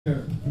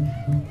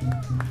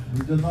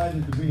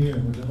delighted to be here.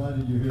 We're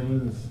delighted you're here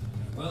with us.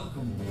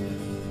 Welcome.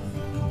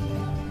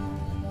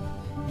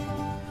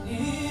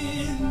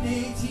 In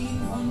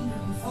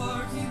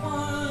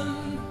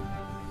 1841,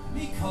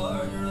 me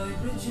corduroy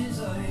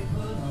breeches I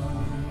put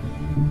on.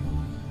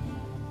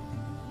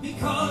 Me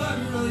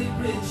corduroy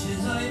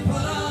breeches I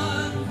put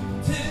on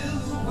to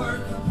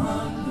work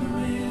upon the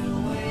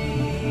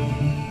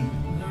railway.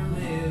 The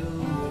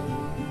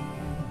railway.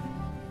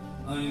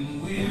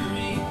 I'm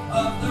weary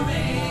of the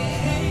railway.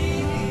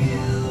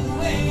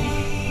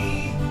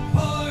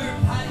 Poor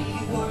Paddy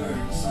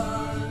works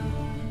on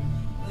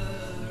the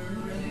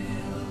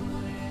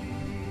railway.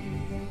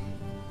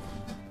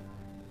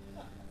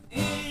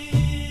 In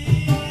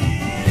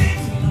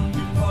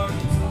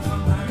 1842,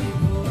 from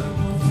Harrypool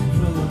moved to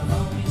Crewe.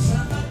 Found me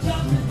some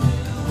job to do,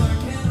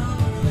 working on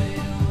the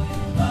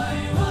railway. I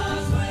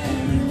was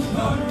wearing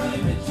corduroy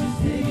breeches,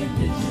 digging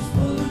ditches,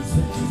 pulling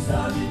switches,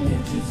 dodging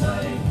ditches. I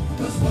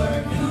was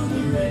working on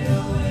the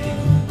railway.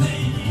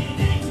 Then in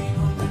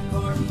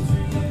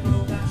 1843, I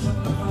broke that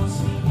shovel across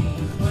me knee.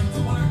 Went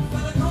to work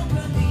for the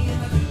company in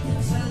the Luton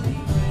Selby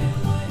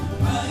Railway.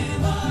 I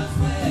was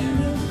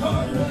wearing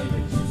corduroy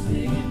breeches,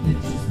 digging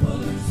ditches,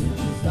 pulling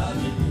switches,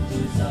 dodging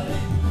ditches. I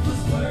was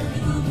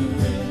working on the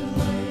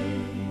railway.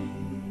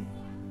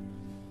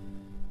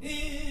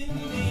 In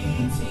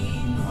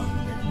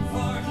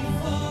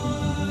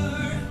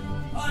 1844,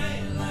 I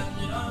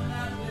landed on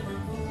that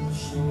Liverpool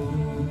shore.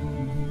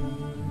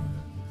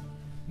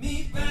 Me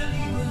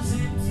belly was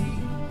empty,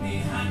 me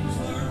hands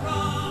were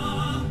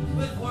raw,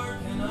 with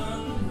working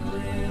on the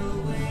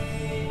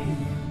railway,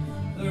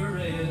 the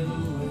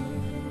railway.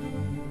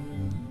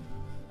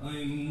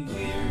 I'm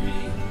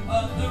weary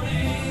of the railway.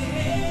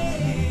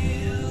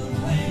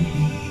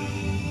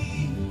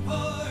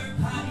 Poor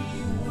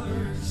Paddy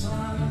works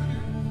on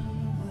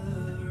the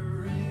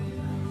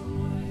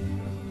railway.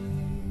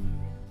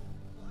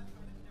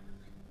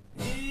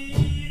 In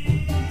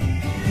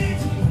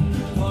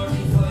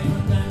 1845,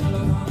 when Daniel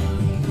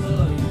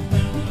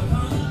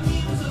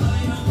O'Connell was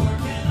alive, I'm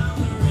working on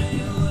the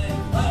railway.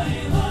 I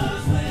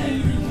was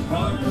wearing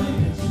corduroy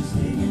breeches,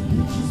 digging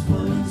ditches,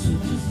 pulling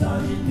switches,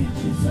 dodging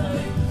ditches. I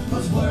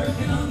was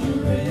working on the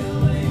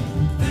railway.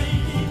 Then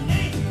in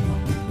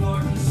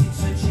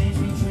 1846, I changed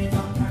me trade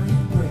on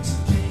carrying bricks.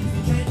 Changed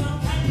me trade on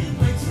carrying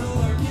bricks to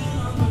working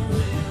on the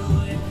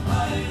railway. I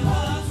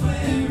was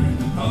wearing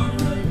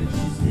corduroy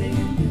breeches,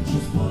 digging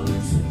ditches,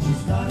 pulling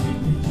switches, dodging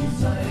ditches.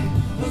 I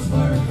was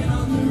working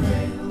on the railway.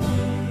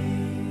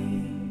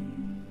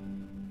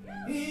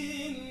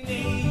 In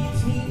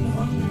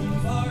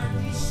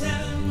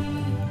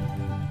 1847,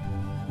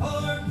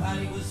 poor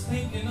Paddy was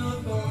thinking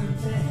of going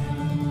to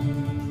heaven.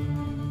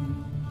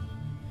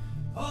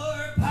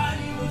 Poor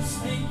Paddy was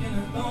thinking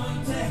of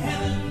going to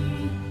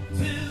heaven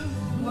to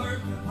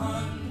work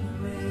upon the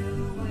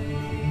railway.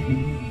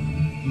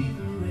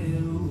 The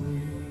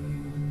railway.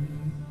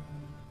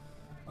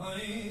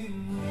 I'm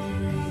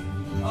weary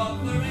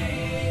of the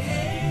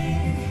railway.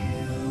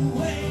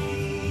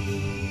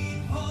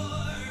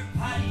 Poor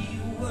Paddy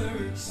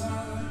works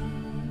on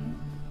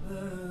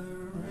the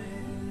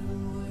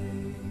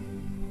railway.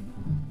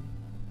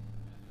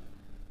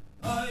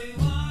 I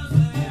was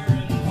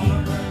wearing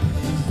corduroy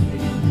breeches,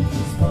 digging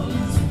ditches,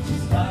 pulling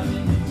switches,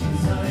 dodging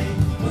ditches. I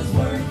was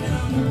working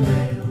on the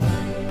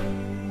railway.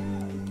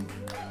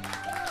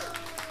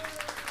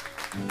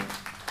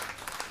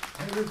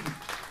 Hey, listen,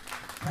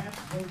 Pat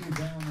hold you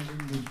down a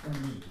little bit from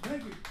me.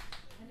 Thank you.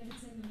 And if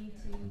it's in me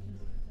too,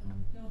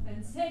 no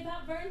offense. Hey,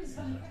 Pat Byrne's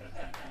fine.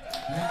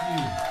 Thank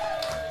you.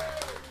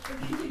 But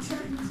then you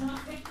turn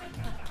talking.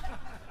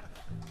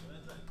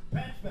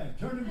 Pat's back.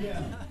 Turn him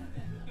down.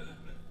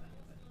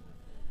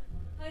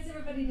 How's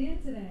everybody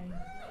doing today?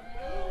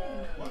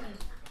 What?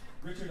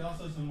 Richard,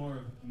 also some more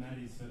of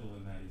Maddy's fiddle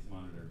and Maddy's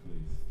monitor,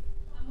 please.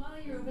 And while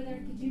you're over there,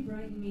 could you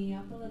brighten me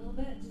up a little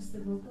bit? Just the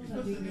vocals. You're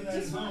supposed to do that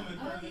at home and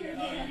up turn here. it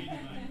on. You need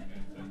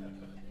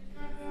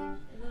A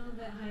little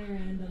bit higher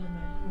end on the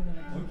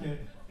microphone. Okay.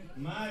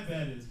 My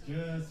bed is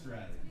just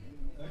right.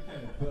 Okay,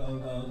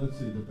 let's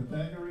see, the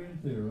Pythagorean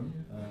theorem.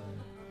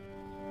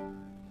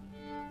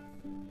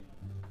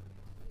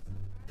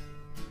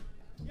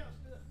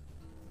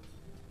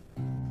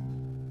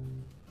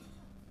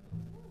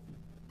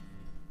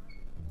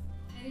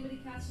 Anybody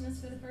catching us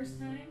for the first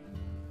time?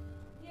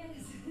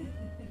 Yes.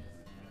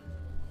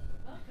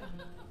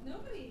 Welcome.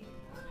 Nobody.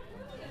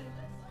 Brilliant.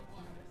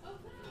 Oh,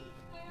 hi.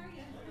 How are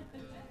you?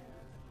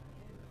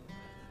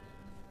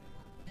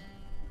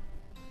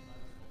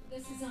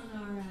 This is on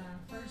our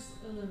first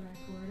Ulla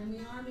record, and we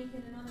are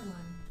making another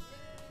one.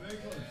 Very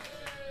close.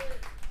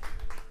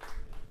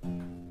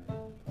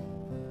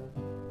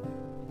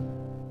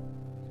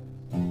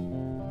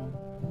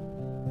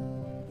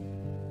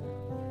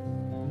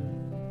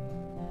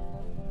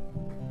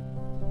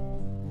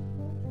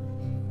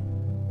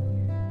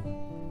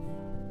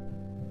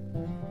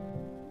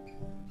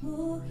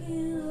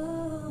 Walking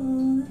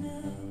all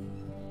day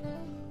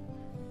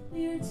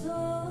near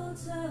tall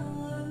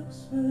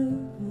towers where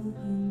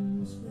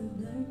pilgrims with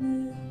their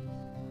nails,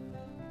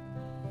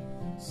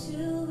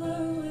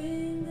 silver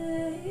winged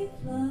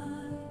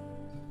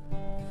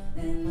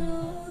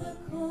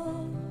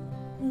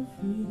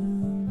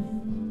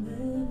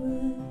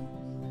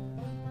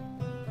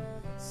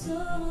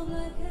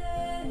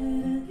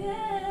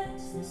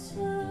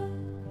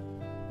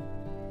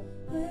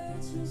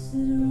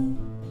twisted rope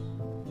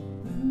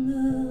run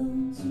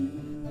down to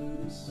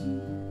the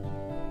sea.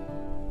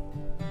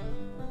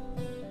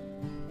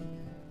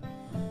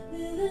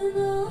 Living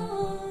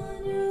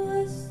on your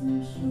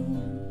western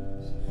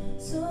shores,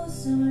 saw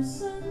summer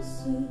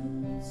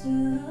sunsets,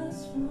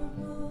 asked for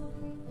more.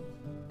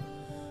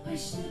 I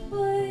stood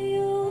by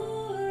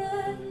your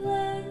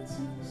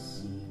Atlantic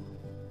sea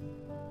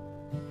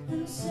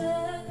and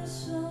sang a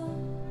song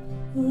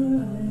for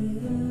Ireland.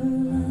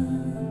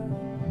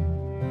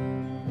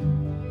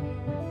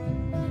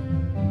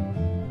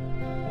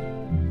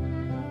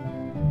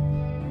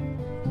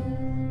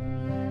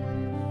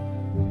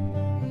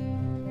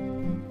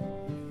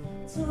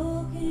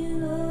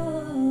 Talking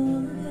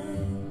all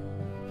day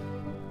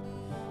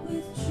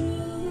with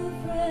true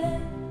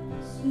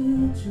friends who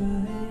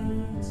try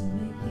to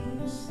make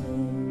you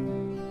stay,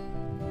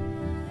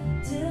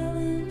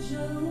 telling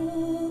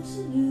jokes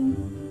and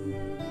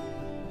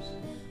news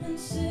and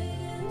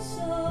singing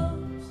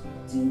songs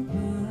to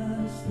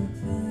pass the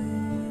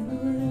time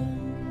away.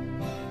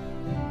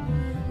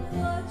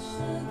 Watch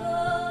the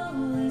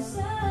gullies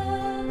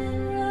salmon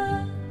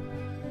run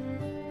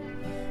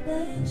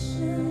like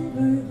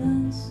silver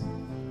dancing,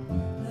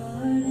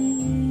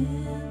 darting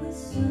in the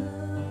sun.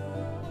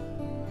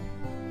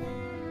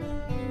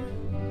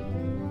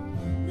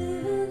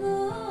 Living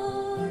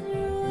on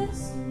your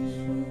western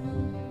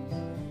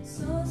shores,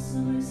 saw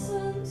summer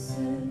sunsets,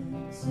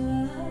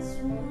 asked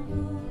for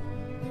more.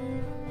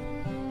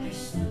 I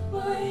stood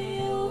by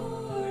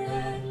your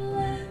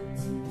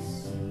Atlantic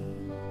sea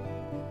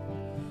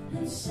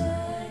and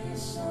sang a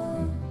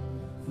song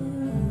for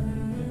Ireland.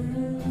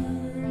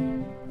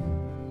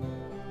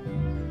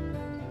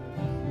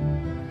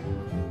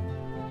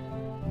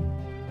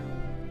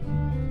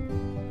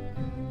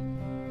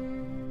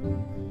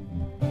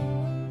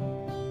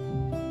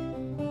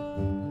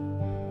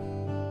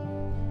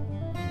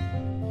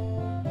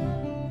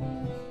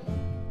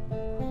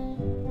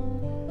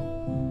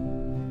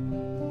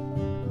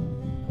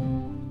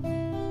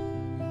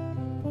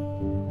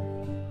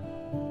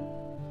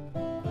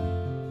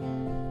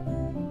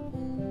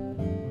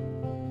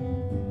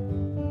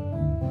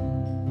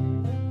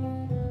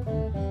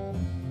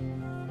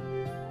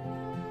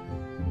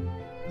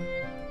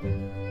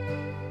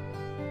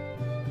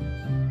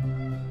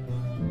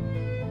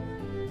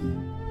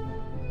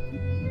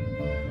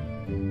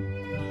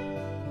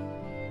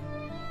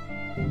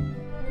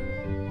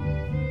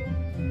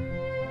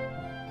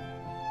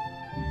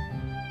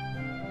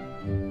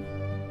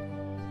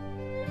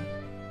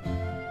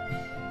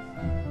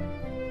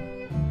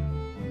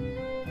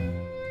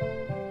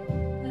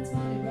 That's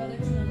Maddy,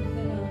 Brotherton on the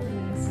fiddle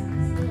playing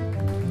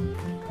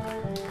sax.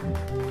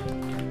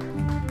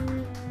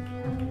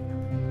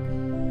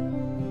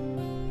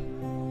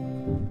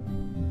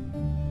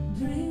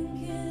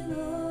 Drinking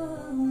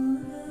all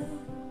day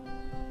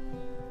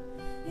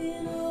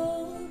in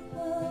old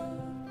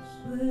pubs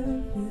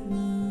where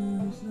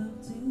fiddlers love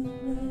to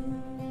play.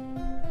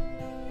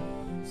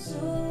 So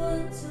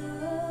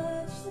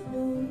untouched the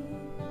bowl,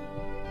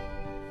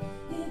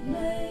 it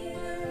made a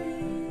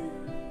reel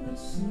which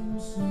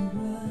seemed so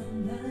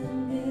grand and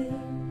gay.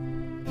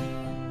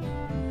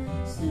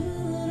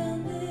 Stood on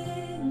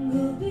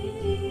Dingle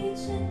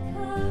Beach and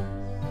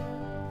cast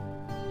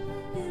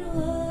in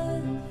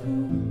white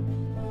foam,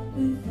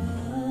 we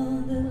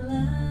found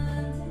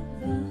Atlantic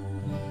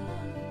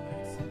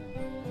vibes.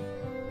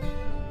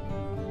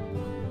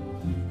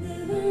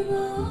 Living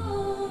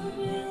on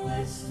your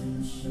western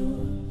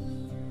shores,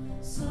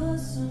 saw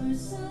summer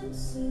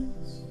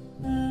sunsets,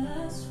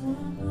 asked for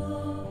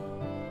more.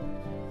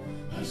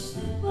 I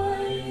stood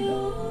by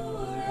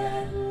your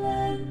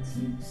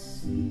Atlantic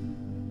sea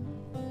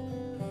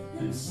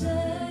and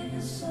sang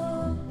a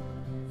song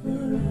for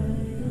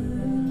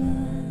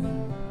Ireland.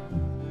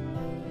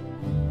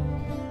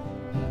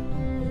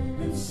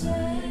 And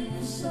sang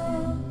a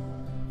song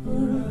for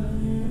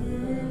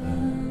Ireland.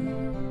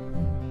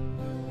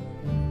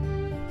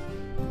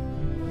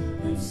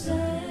 And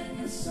sang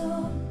a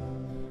song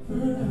for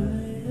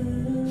Ireland.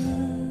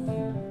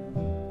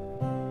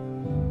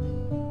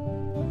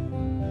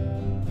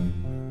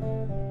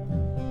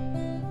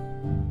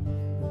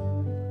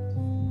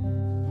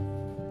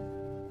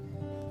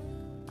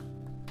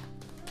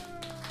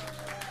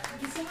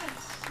 Thank you so much.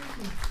 Thank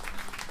you.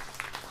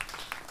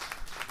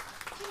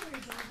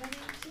 Cheers, everybody.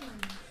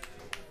 Cheers.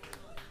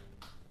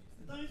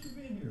 Thanks for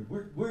being here.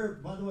 We're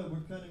by the way,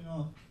 we're cutting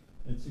off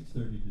at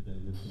 6:30 today.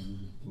 There's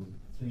another sort of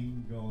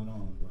thing going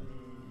on, but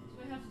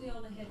Do I have to do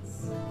all the hits?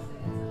 So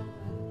it's all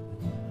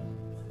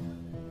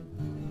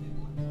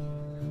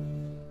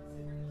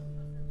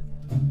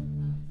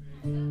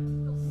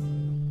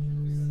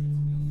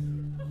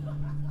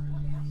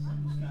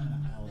it's kind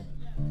of howling.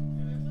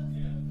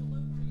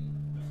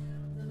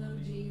 the low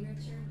G,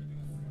 Richard.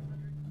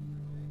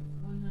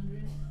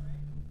 100.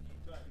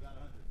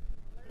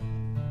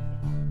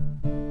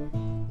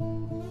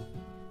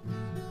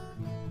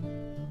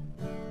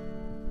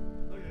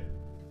 Okay.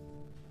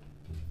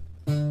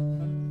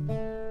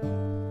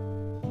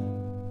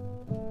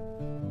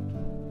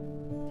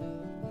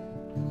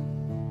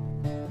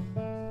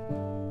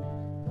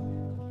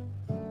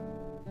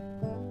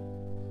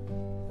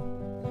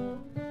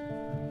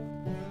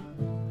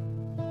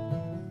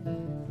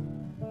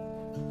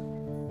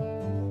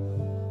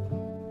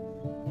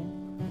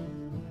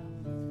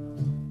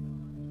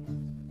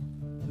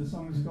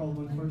 song is called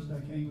When First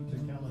I Came to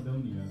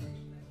Caledonia,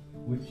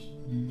 which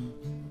you,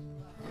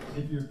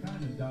 if you're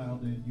kind of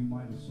dialed in, you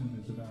might assume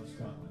it's about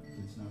Scotland.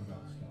 It's not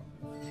about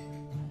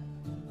Scotland.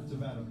 It's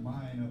about a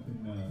mine up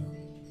in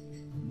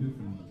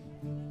Newfoundland.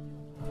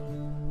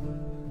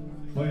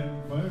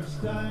 When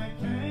first I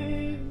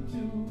came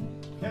to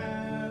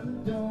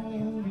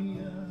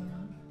Caledonia,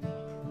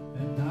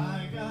 and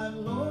I got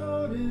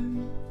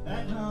loaded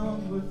at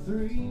number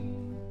 3,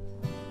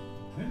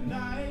 and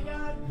I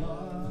got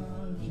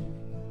lodging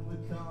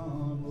with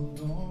Donald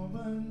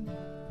Norman.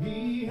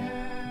 He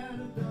had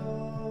a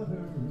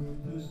daughter who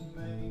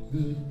made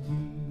good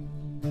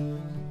tea,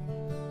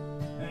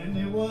 and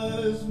it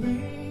was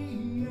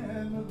me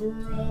and my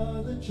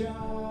brother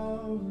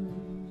Charlie,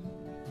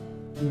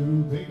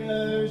 2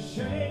 bigger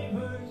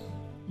shavers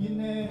you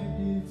never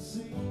did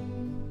see.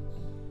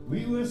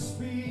 We were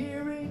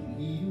spearing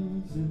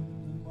eels in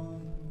the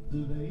month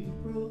of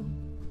April.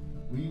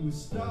 We were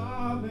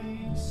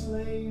starving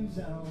slaves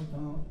out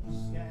on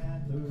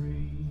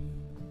Scattery.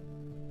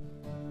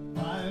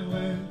 I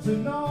went to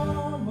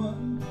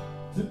Norman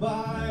to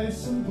buy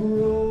some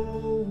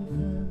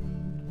broken,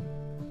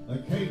 a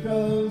cake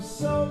of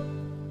soap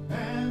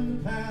and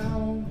a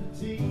pound of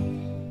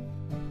tea.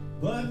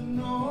 But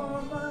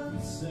Norman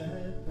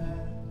said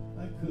that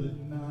I could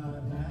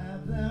not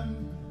have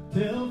them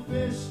till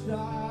fish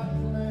stock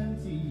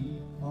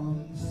plenty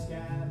on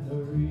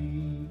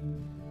Scattery.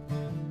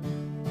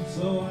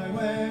 So I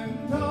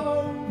went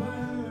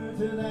over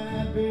to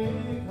that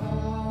big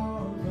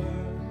harbor.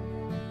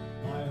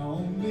 I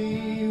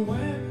only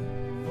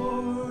went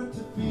for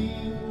to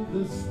feel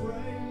the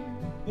spray,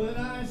 but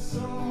I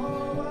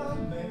saw a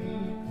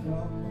maid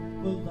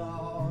from the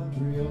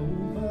laundry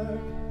over.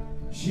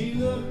 She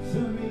looked to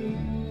me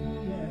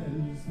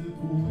as the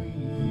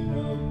queen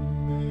of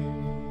May.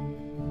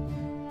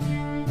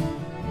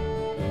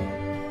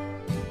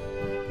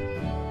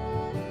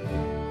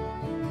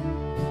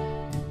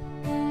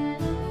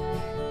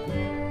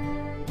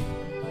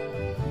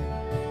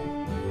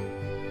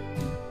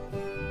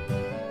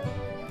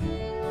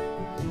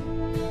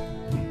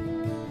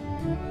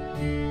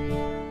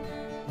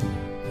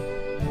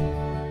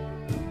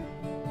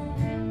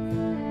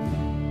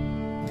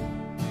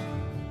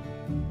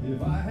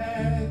 If I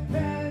had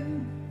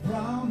pen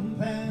from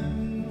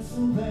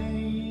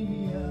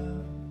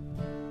Pennsylvania,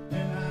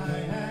 and I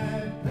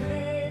had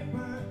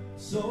paper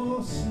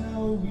so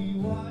snowy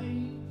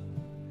white,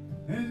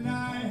 and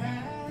I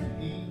had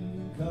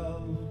ink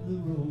of the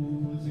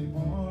rosy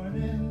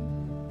morning,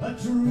 a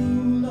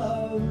true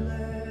love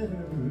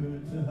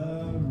letter to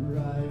her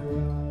I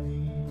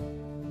write.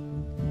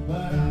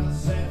 But I'll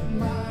set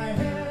my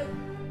head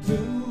to a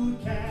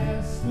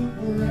cask of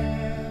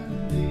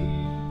brandy,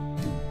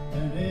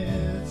 and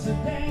it's a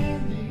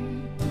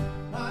dandy,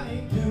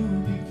 I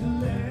do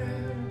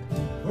declare.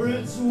 For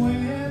it's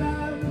when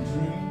I'm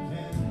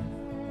drinking,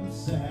 I'm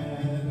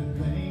sad and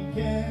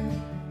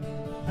thinking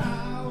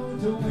how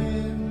to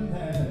win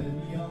that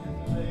young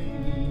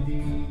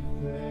lady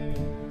fair.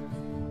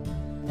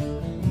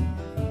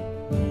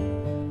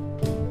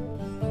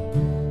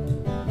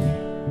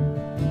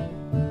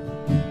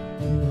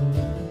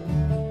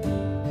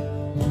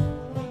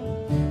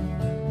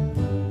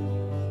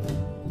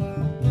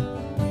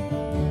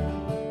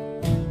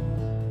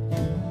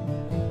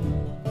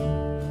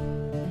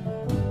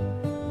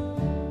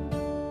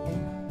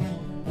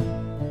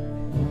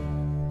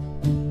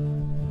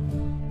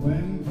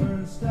 When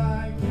first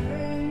I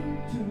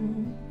came to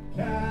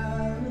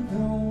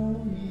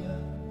Caledonia,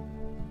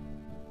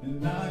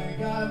 and I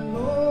got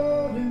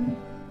loaded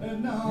at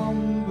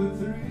number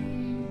 3,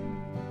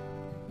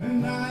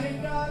 and I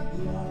got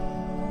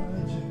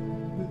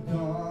lodging with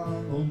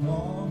Donald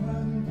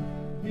Norman.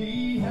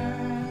 He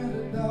had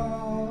a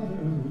daughter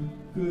who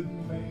could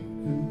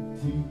make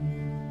good tea.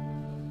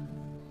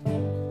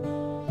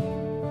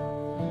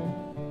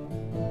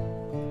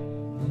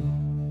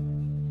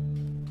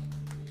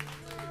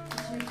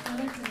 Great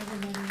collection,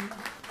 everybody.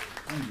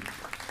 Thank you.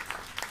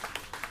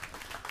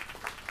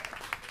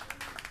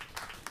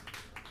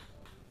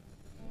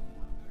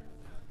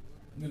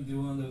 I'm going to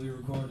do one that we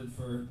recorded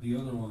for the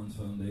Other Ones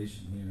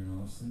Foundation here in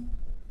Austin.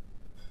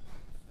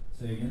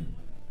 Say again?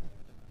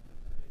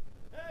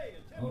 Hey,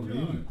 a Oh,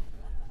 really?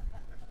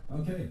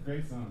 Okay.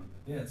 Great song.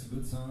 Yeah, it's a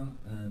good song,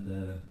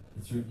 and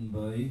it's written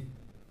by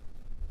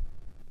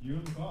You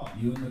and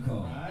McCall. you and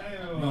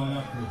McCall. No,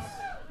 not Chris.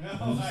 No,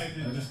 I I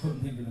didn't. just couldn't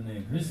think of the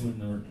name. Chris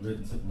wouldn't have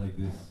written something like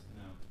this.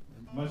 No,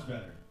 much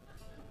better.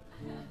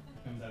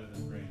 Comes out of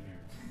this brain here.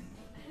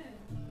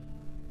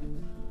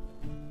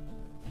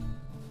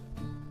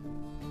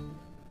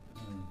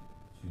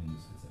 Tune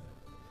this guitar.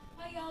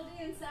 How y'all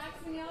doing,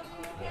 Saxon? Y'all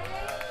doing okay?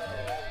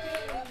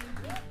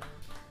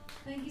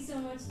 Thank you so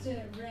much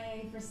to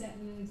Ray for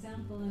setting an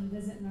example and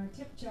visiting our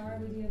tip jar.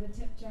 We do have a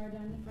tip jar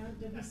down the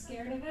front. Don't be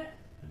scared of it.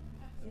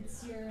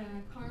 It's your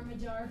karma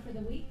jar for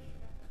the week.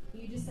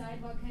 You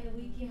decide what kind of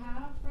week you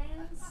have,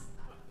 friends.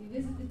 You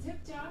visit the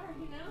tip jar,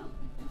 you know.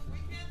 We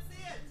can't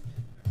see it.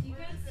 You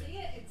can't see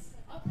it. It's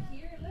up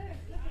here. Look at it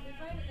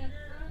right at the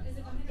front. Is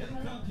it behind the It'll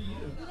pillow? come to you.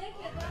 Look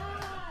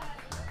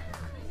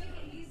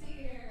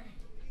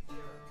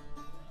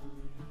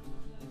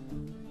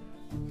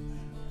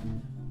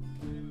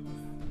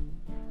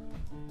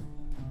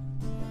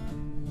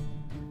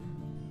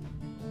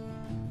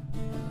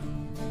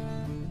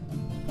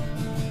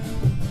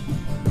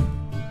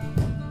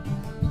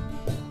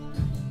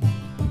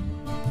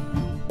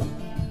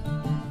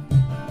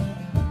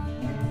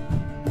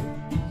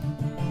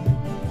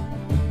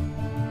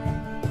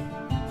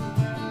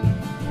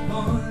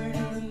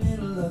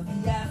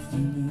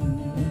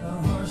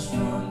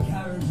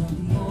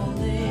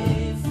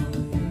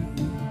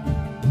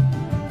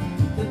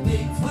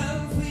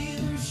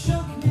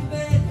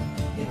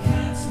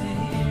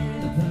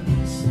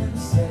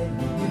said,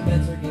 you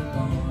better get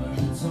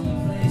born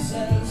someplace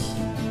else.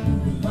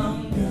 Move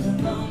along, get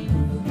along,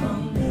 move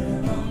along, get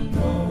along,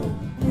 go.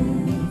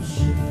 Move,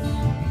 shift.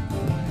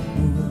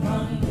 Move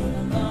along, get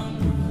along,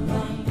 move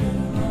along, get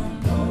along,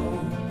 go.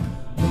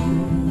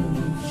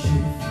 Move,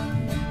 shift.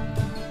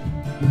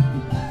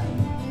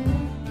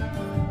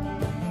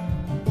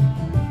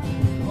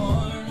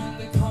 Born in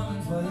the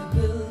commons by a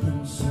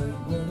building site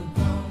where the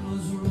ground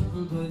was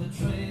rippled by the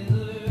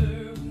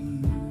trailer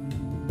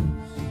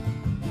wheels.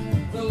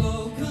 The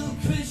local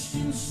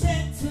Christian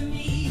said to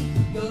me,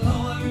 you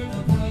lower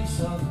the price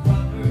of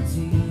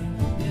property,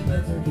 you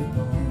better get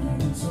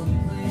born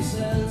someplace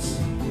else.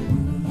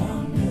 Move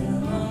along, get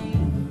along,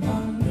 move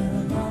along, get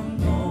along,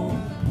 go.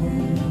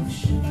 Move,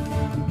 shift.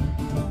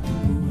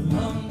 Move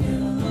along,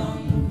 get along,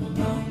 move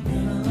along,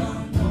 get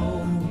along, go.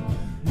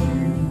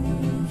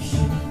 Move,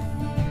 shift.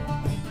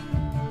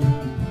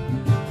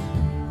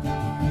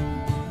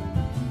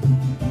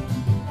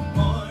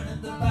 Born at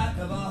the back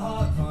of a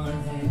hawthorn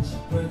hedge,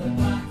 where the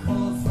black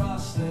hole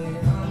frost lay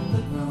on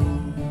the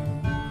ground.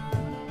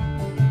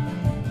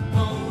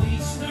 No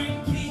eastern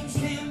kings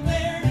came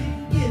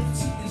bearing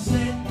gifts,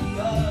 instead the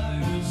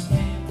others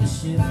came to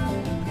shift.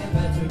 You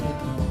better get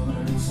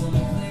born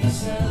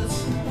someplace else.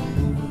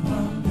 Move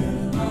along, get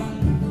along,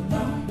 move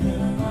along, get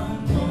along,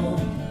 go.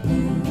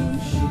 Move,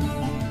 shift.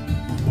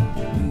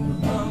 Move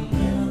along,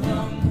 get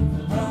along, move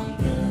along,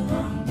 get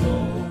along, go.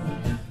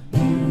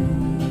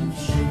 Move,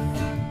 shift.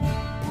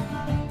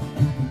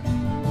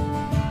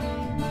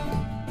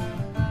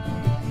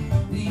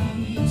 The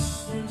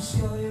eastern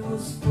sky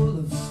was full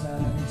of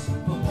stars,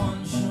 but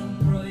one shone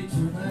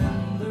brighter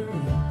than the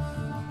rest.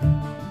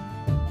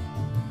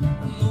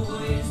 And the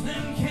wise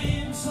men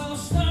came so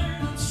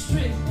stern and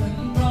strict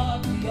and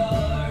brought the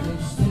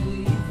orders to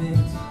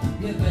evict.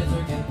 You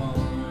better get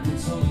born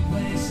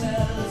someplace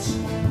else.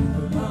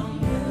 Move along,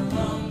 get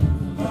along,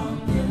 move along,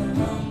 get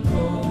along,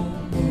 go.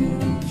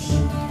 Move,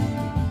 shift.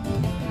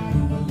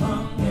 Move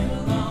along, get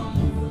along,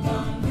 move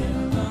along, get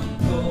along,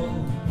 go.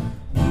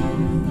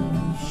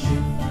 Move,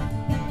 shift.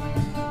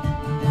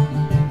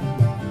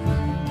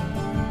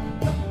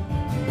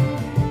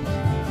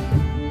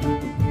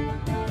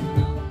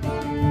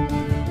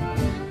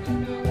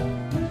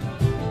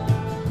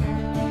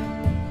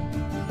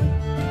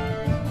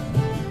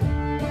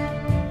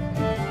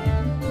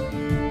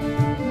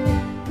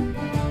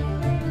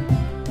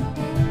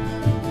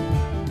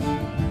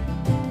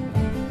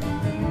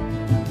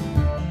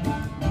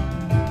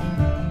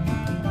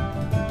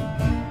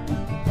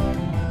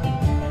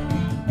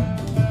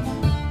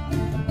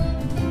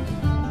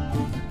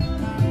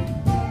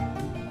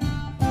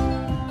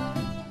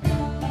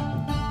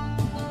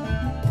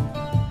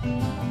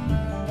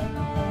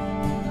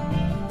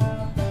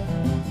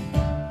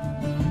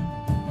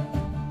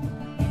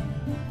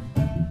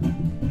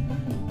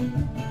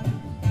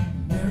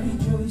 Mary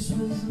Joyce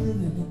was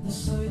living at the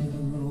side of the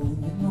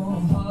road, with no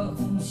heart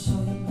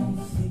inside, no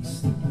fix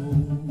the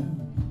road.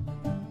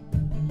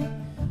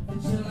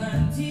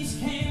 Vigilantes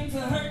came to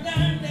her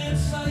down that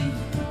side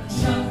and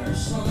shot her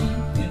son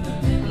in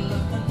the middle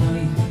of the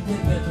night. They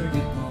better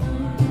get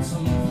born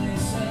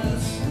someplace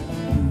else.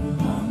 Move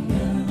along,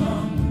 get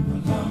along,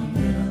 move along,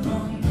 get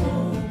along, go.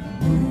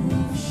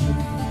 Move,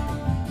 shift.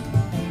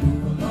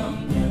 Move along,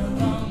 get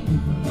along,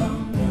 move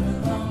along, get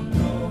along,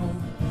 go.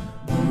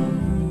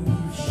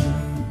 Move,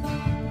 shift.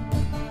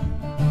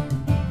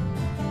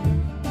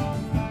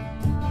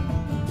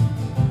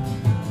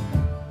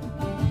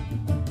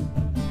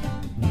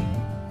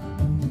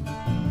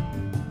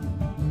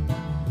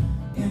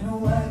 In a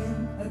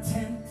wagon, a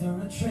tent,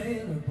 or a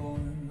trailer,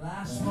 born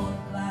last month,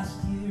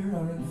 last year,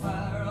 or in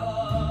far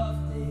off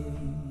days.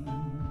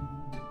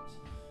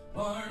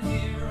 Born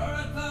here or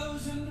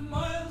 1,000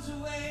 miles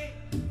away,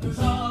 there's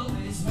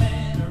always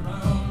men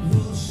around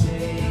who'll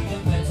say you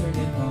better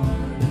get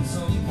born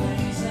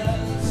someplace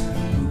else.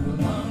 Move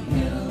along,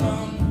 get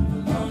along,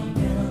 move along,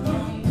 get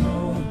along,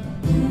 go.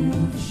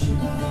 Move,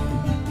 shift.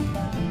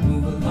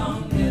 Move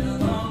along, get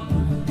along,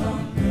 move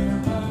along, get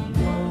along,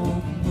 go.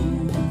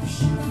 Move,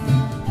 shift.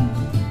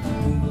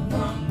 Move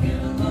along,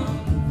 get along,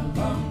 move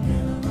along,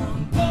 get along,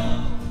 go.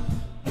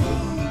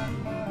 Move,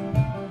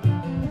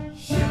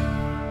 shift.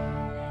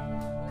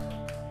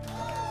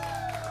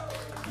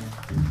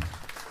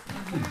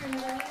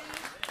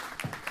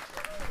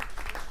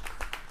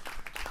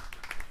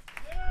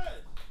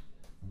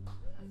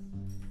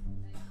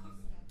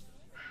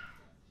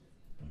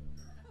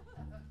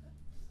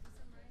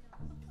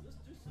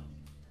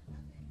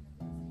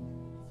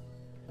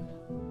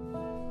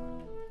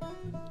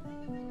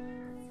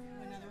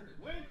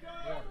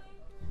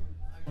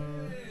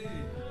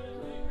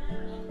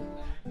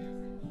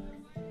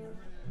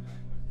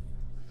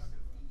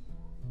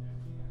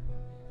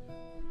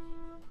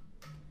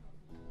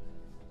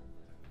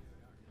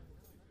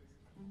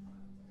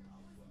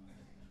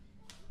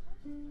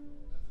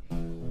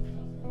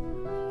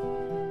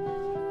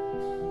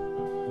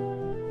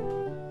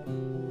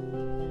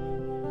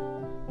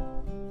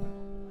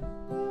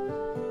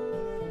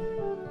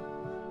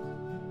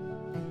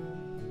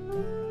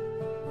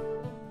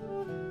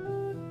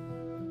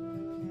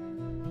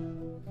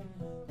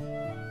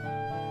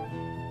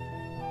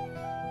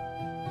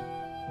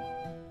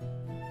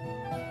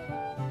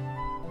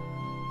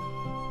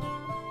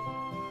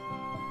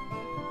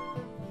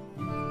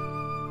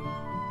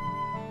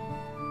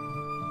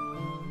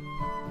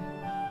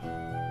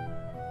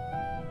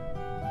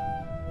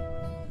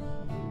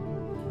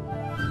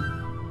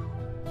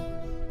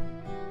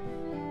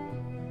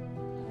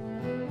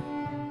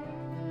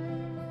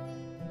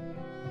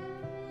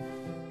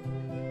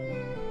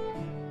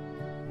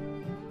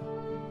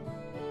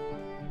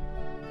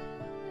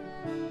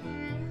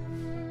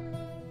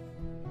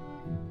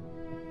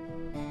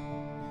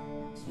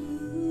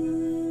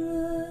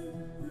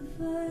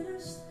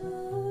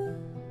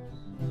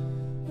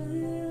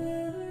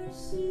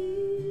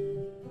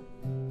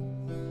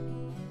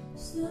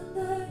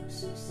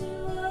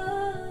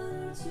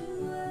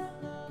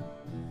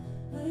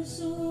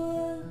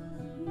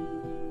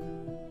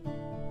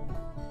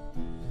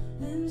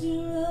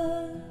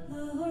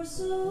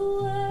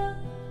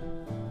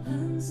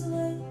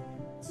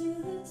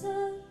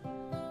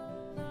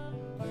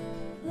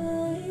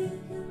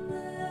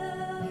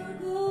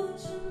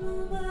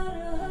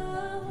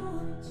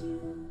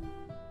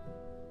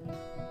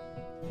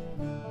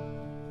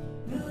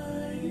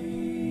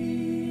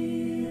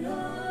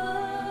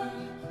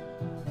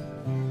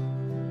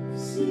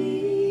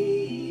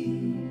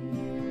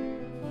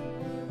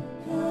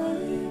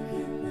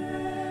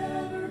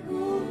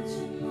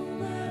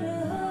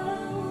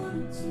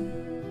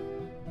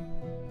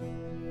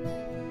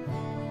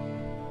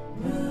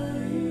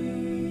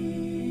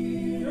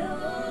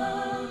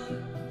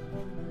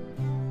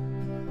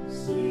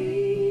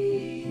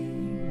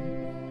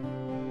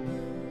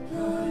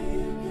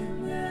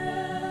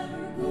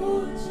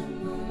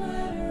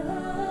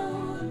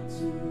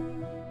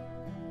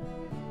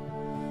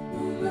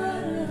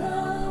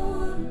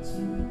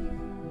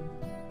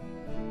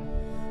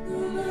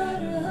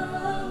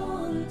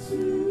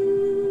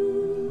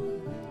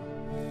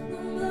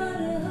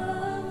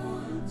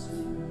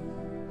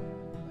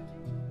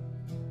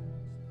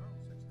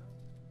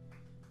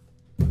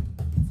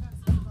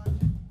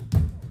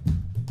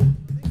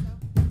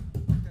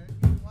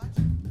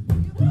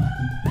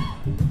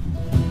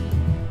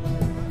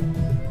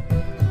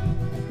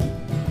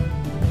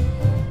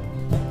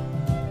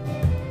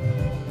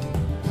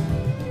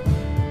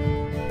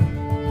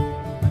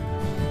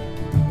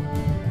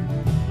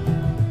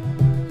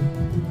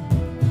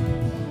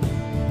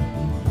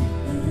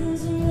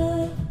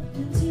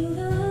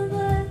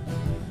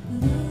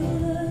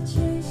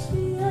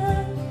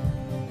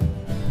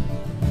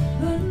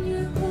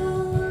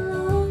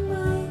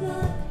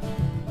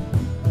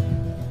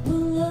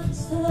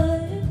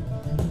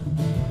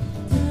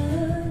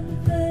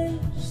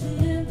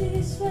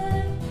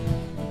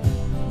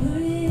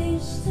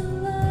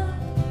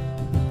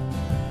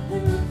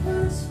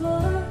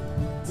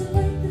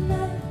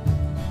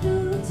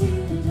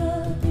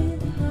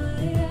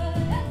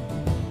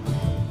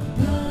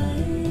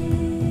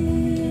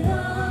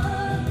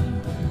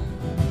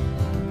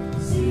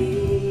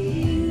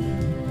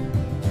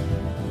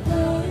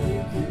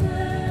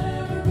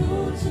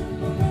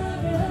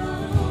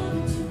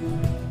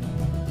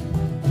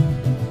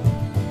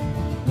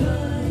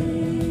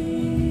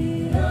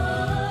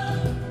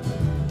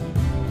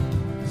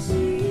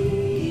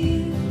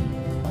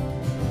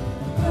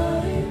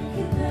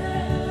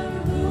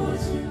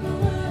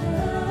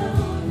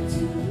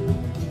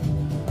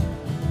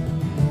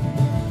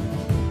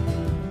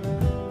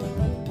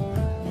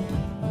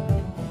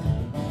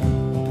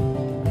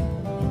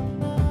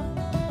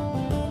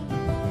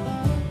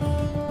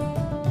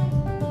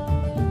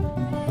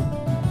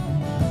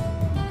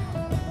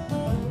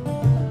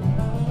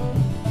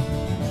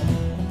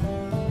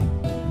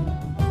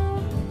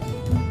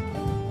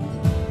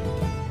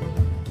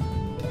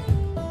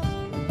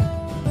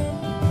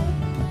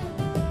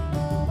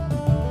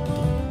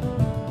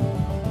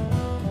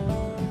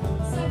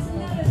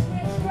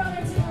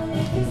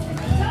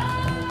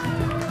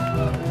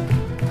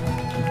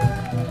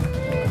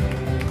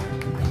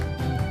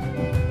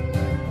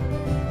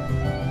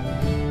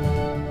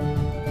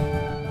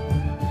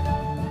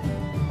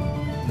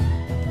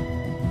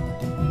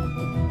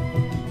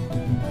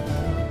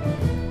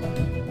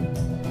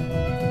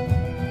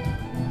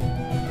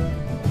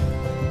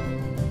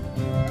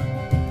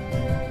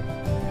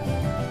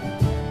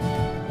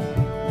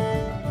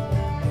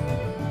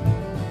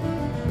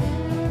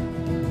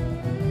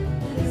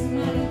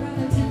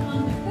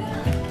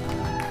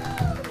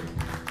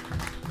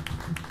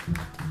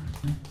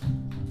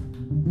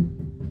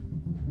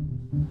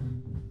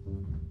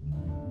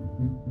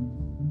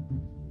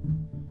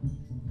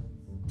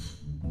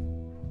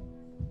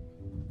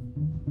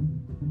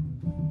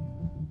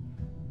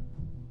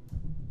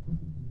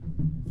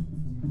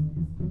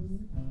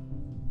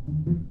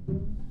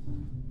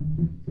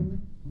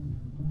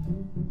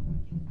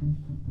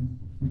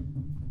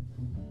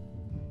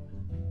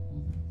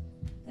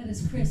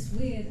 is Chris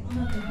Weird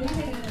on the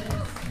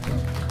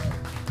videos.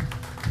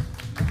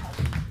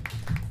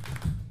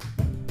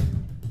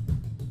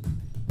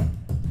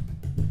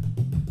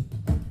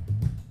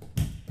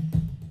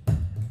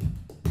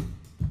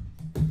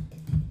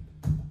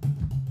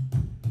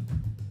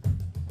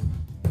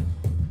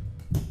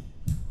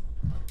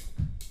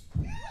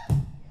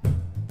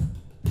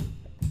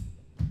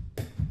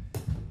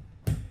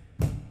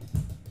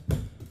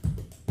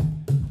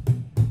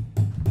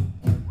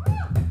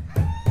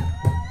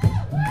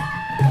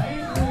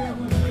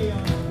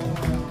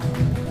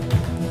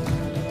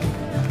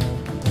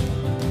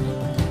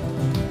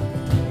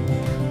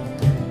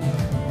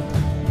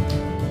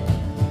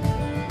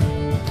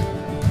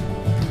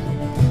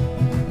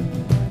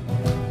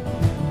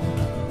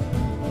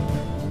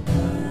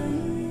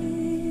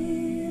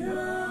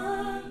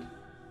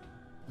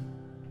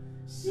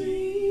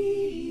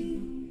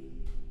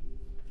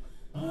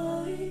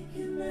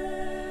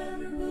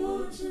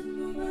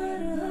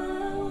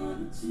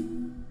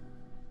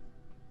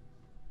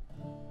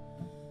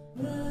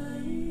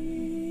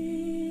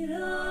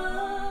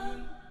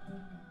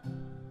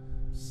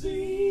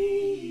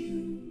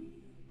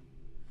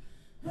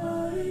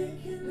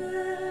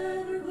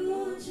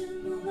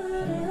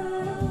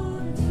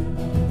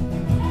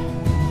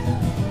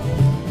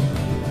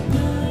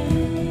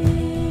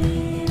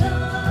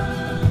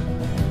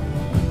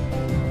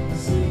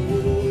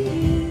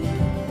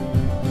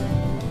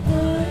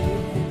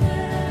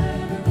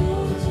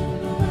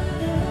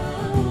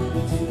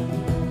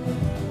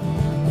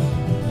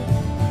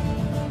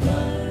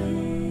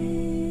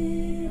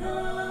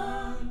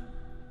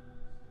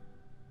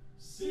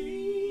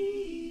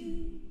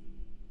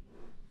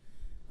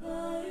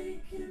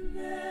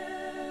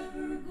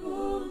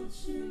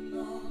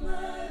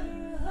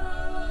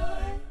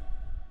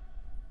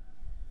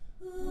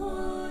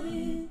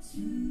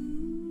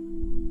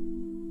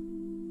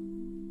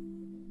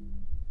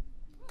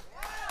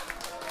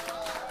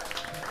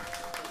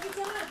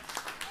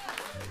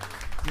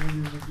 Thank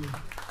you.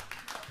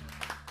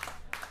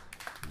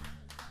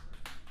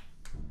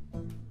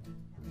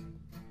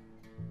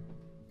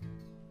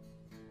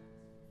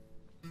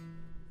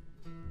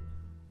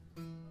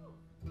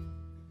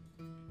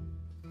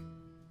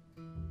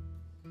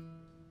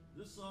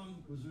 This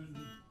song was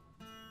written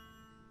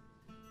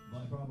by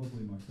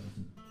probably my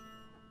cousin.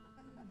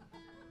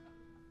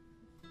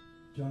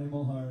 Johnny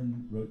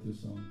Mulhern wrote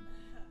this song.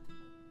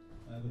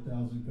 I have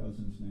 1,000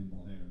 cousins named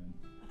Mulhern.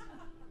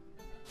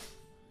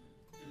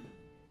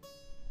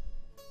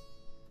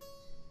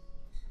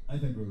 I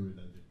think we're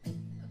redundant.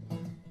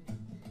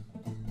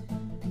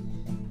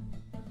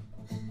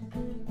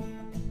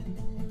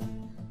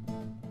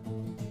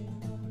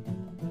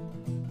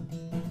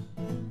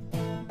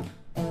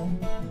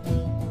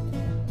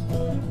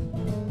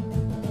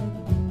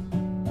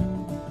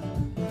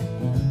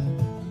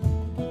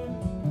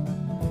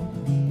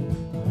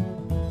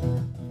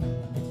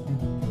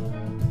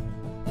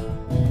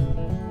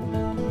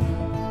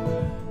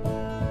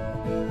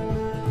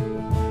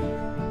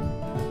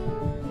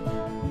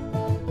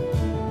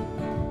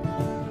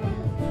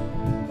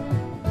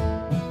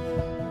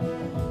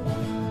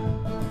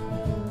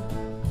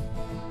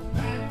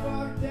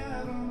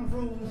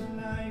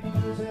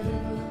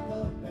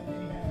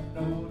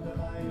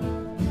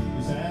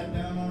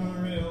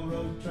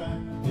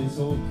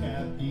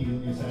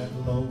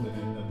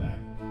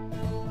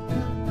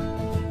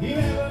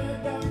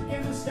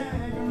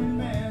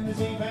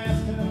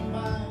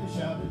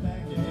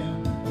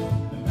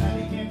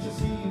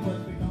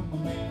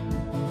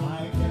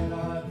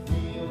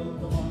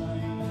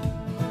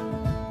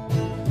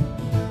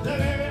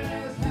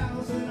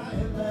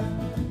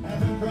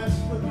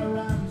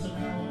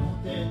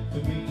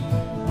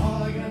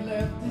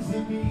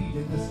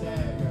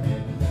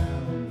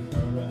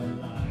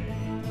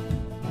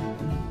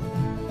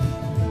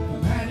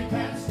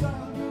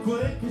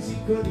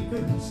 He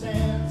couldn't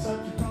stand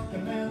such a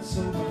drunken man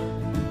sober.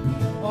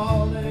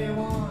 All that he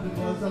wanted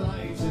was the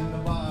lights in the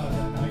bar,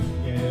 the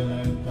nightingale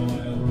and the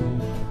wild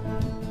road.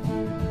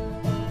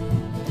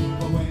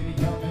 But when he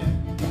come in,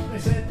 they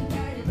said,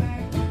 "Now you're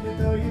back, they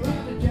throw you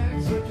out of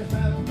jacks, switch your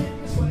mouth and get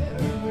your sweater,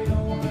 and we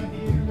don't want to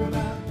hear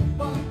about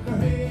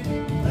Bunkerhead.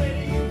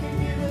 Lady, you can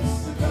give us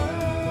the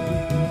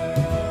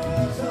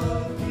girls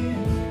of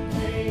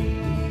Kincaid."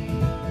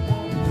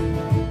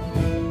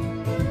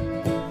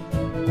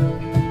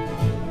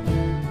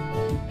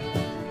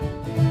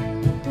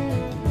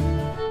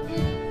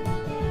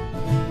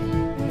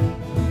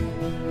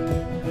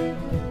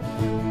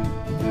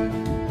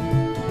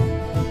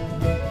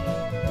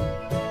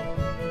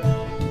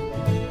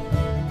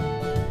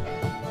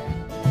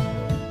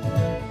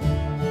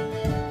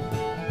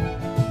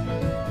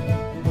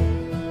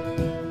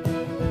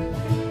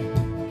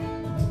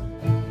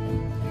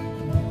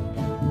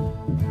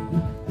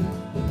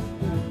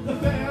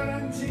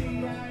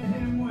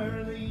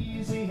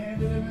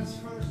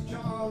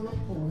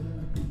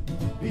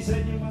 He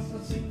said, "You must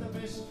have seen the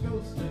vicious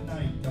ghost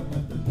tonight. I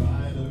went to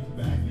dry look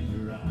back in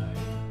your eye."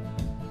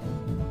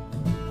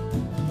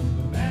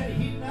 But Maddy,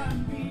 he'd not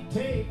be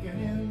taken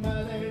in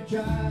by their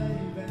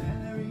jive and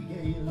their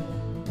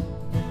regaling.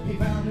 He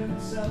found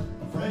himself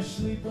a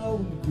freshly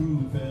blown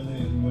crew fell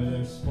in with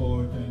their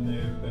sport and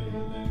their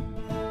bailing.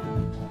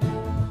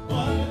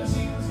 One of us,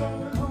 he was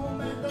going home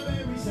at the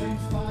very same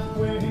spot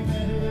where he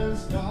met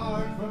his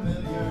dark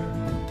familiar.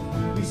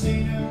 We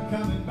seen him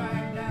coming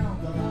back down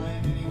the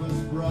line, and he was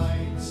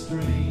bright,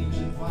 strange,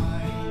 and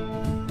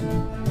fine.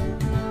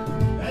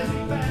 As he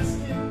passed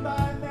him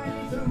by,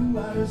 Maddy threw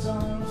out his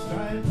arms,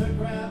 trying to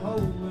grab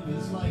hold of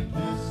his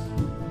likeness.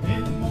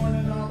 In the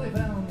morning, all they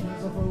found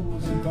was a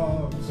frozen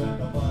corpse at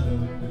the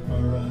bottom of the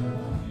current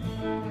line.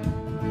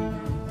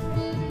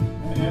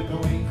 And at the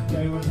wake,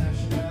 they were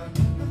lashing out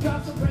the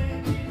drops of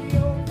brandy, the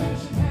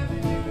old-fashioned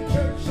habit in the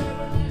church, they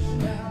were lashing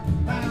down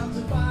pounds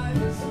of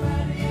Bibles, so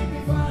Maddy would be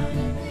fine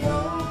in the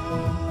old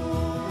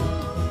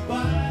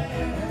by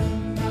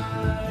and by.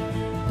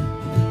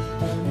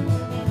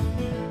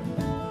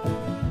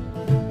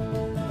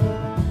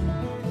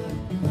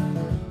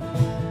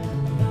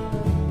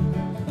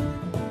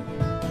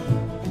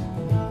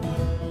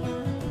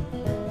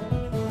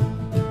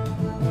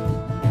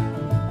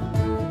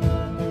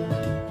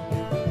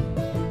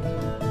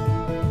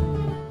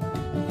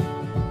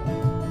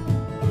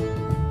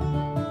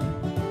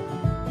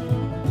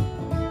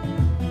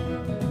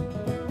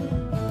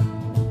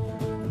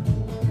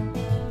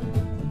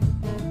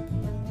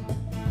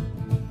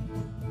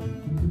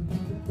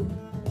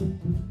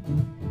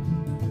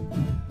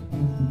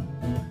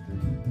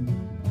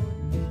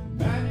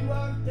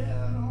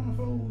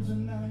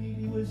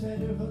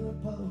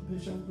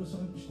 His shoulders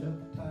hunched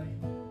up tight.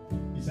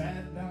 He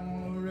sat down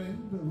on a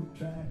railroad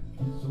track.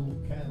 His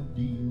old cattle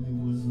deal, he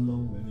was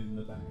lowing in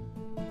the back.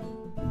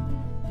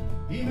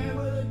 He met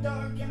with a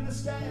dark and a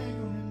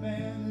staggering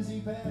man. As he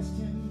passed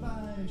him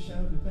by,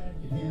 shouted back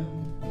at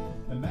him,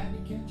 "And Maddy,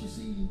 can't you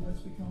see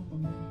what's become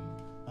of me?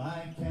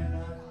 I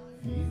cannot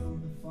feel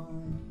the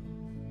fun."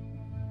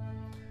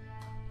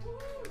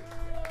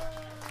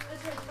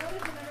 Let's hear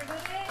Brotherton,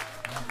 everybody.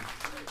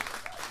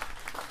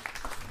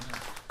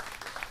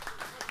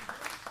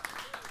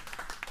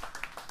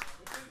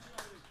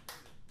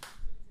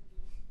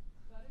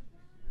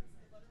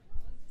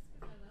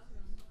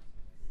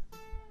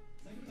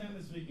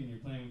 week and you're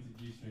playing with the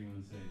G string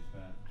on stage,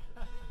 Pat.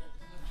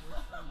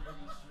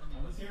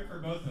 Let's hear it for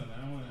both of them.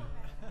 I don't want to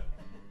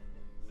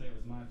say it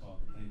was my fault,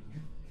 but thank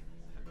you.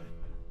 Very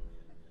kind.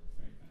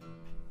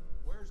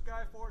 Where's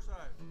Guy Forsyth?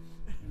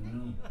 I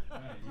know.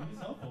 Right, he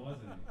was helpful,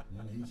 wasn't he?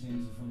 Yeah, he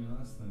changed it for me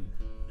last time.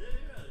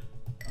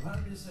 I've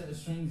had this set of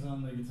strings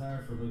on my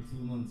guitar for about 2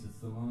 months. It's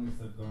the longest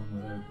I've gone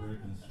without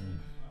breaking a string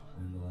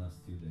in the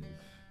last 2 days.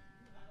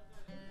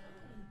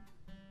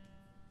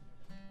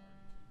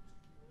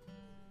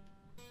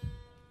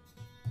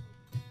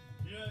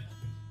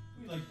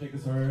 We'd like to take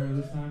this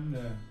time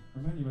to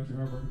remind you about your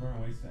hard work at Bar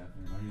and Waitstaff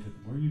and remind you that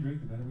the more you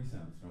drink, the better we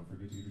sound. So don't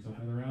forget to get yourself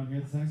another round here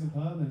at the Saxon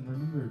Pub. And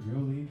remember,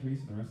 Jolie,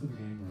 Treese, and the rest of the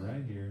gang are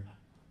right here.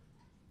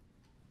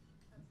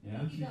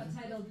 Yeah? You got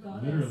titled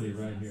Goddesses Literally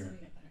right last here.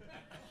 week.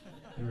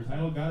 They were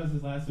titled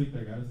Goddesses last week,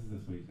 they're Goddesses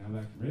this week. Now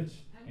back to Rich,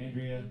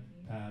 Andrea,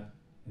 Pat,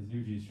 his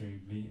new G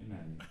string, me, and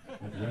Maddy.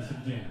 With the rest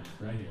of the jam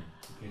right here.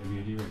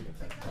 KWAD Radio,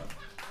 Saxon Pub.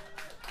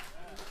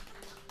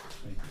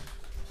 Thank you.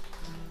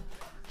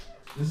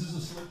 This is a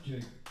slip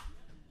jig.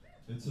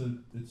 It's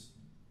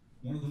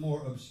one of the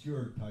more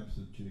obscure types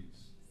of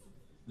jigs.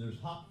 There's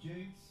hop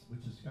jigs,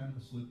 which is kind of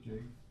a slip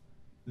jig.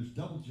 There's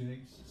double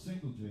jigs,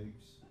 single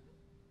jigs.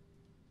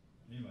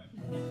 Anyway.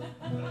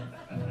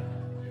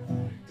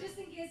 Just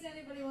in case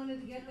anybody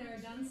wanted to get their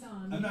dance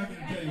on. I'm not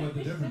going to tell you what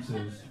the difference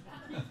is.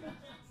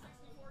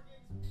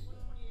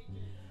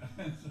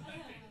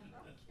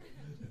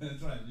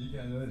 That's right. You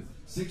got it.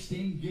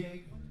 16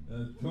 gig,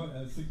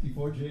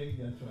 64 jig.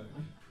 That's right.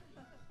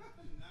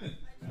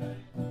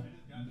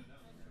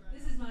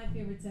 This is my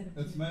favorite set of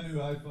That's my new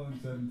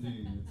iPhone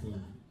 17.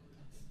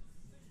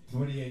 It's a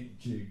 28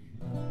 jig.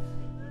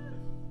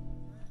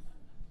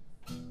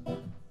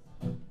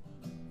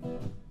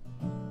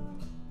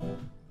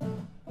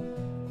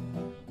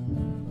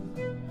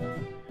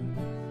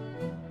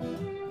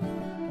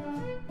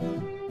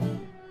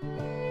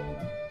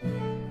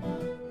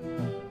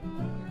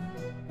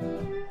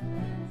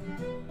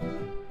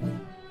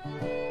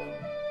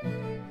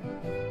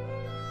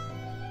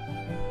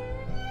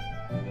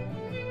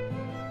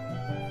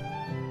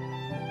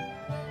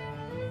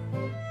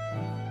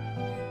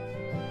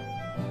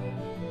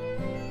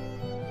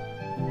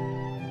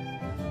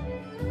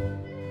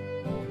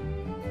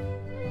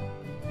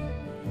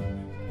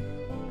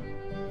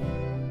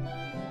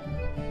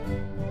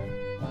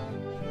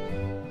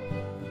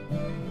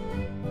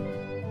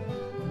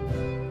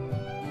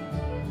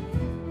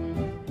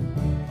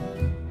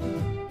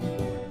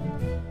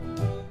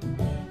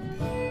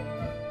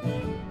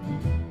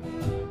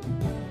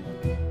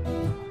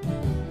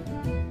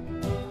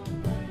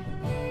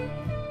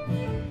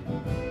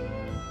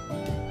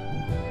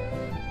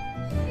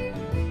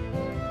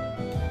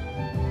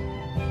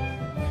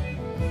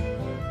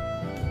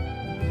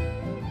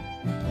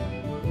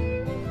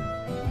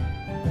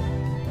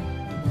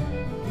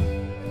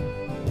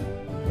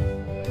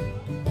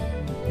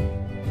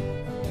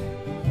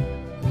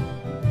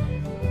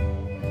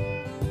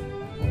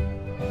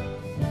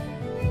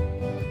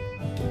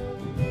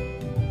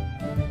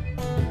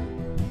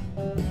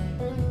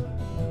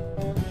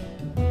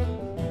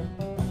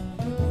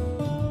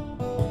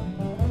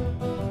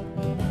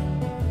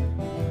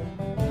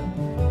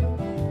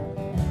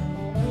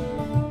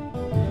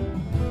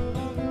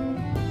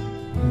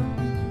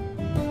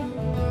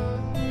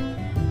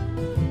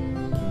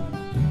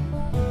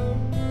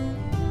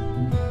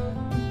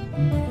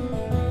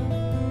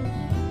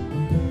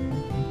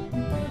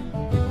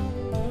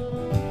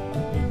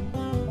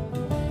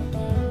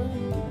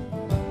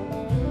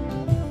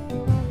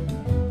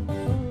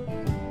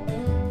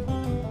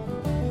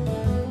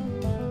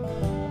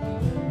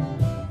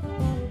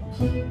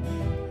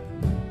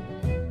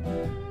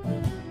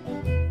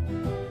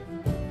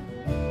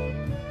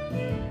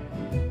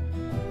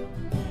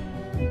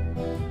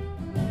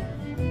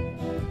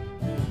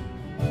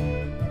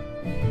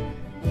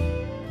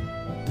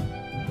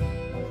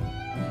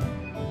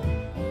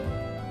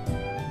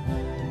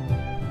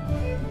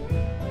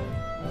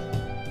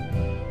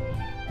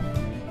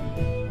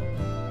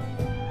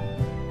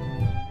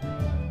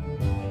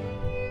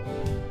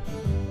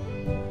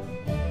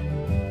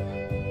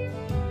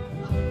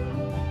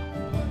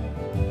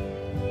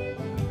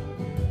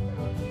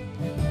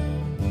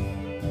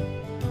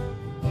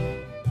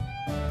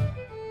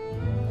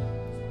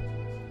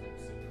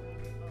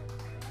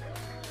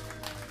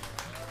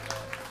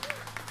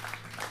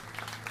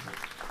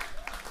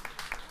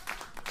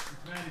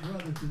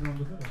 Brotherton on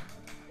the fiddle.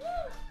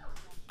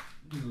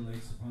 Little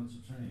Lakes upon the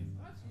train.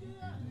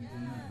 It's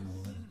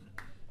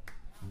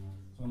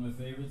one of my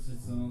favorites.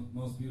 It's the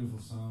most beautiful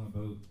song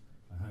about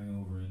a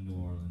hangover in New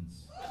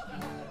Orleans.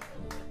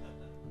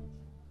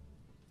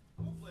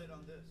 We'll play it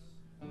on this.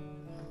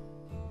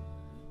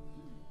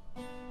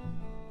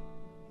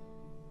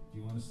 Do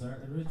you want to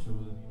start it, Rich, or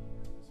will it?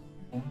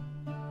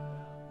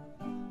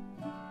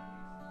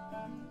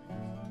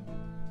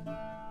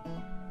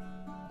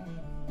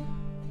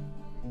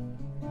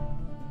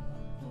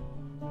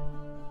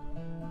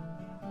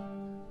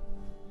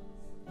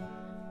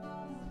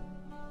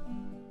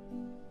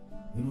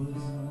 It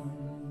was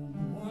on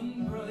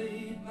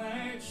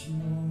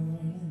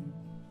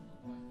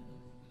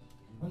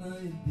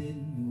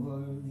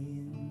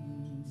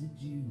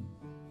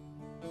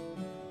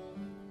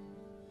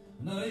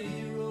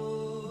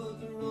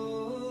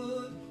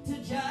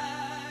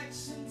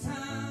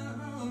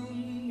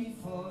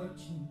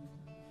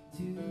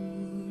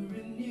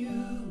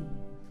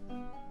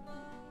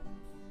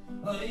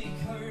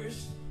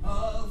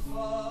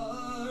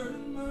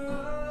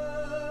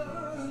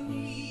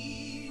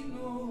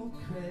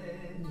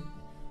credit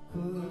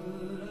could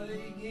I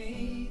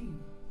gain,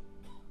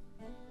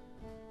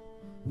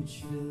 which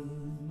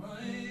filled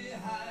my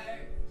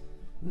heart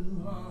with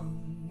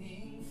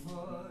longing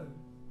for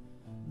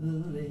the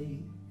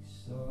lakes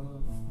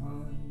of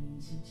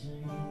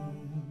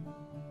Pontchartrain.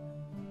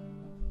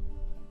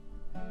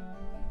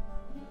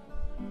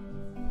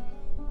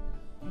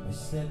 I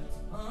stepped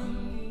on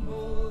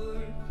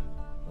board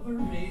of a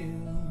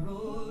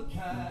railroad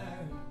car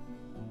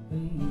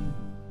beneath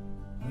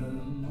the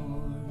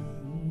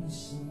morning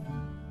sun,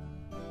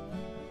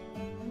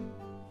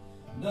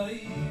 and I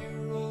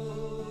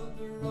rode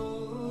the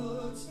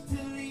roads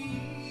till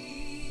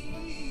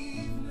evening,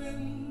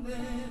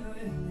 then I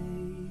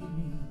laid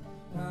me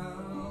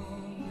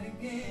down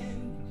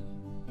again.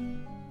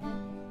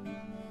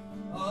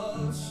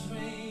 All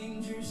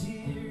strangers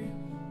here,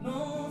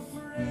 no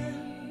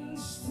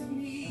friends to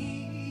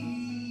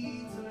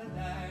me, till a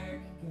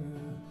dark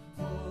girl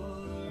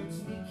towards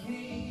me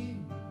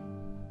came,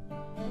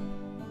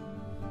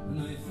 and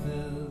I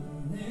fell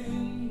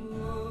in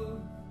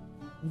love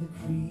with a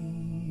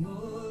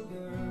Creole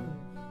girl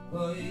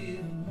by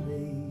the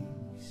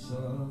lakes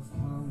of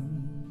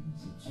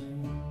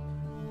Pontchartrain.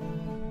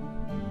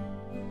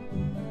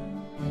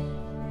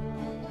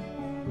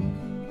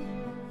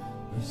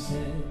 You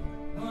said,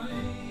 my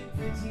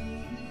pretty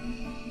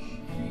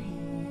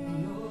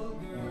Creole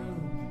girl,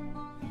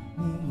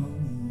 me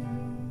money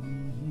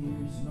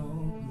here's no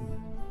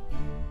good,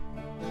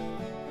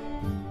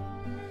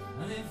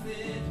 and if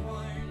it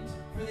weren't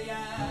for the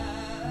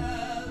alligators,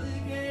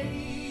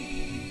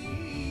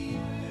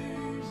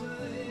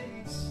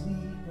 I'd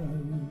sleep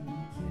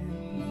out in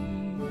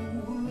the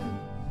wood.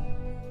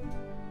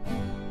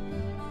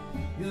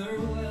 You're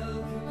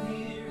welcome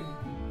here,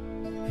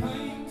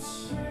 kind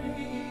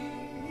stranger.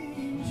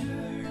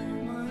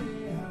 My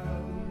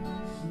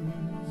house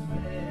is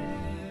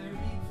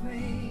very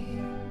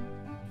plain,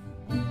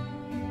 but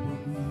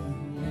we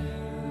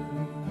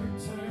never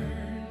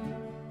turn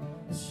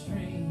a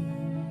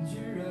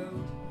stranger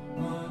out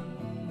on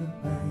the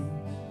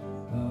banks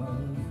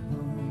of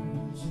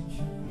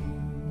Pontchartrain.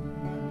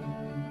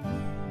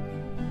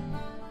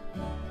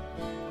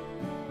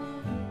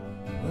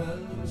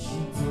 Well,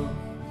 she took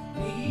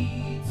me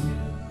to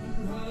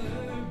her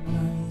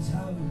nice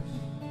house,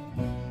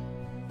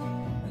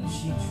 and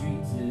she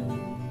treated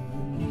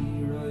me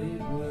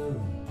right well,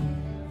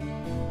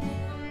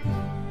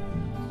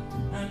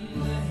 and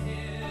the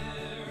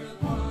hair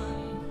upon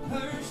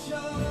her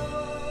shoulders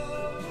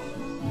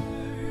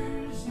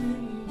in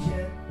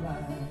jet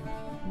black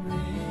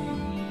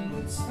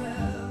ringlets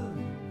fell,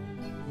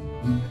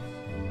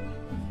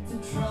 to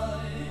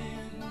try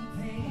and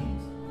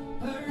paint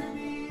her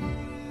beauty,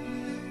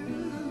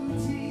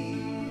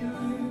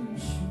 I'm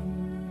sure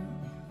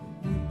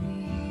would be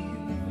in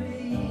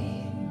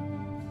vain.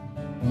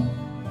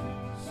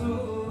 So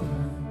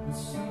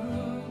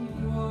handsome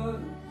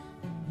was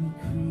the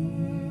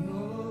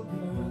Creole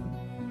girl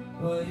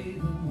by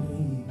the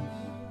lakes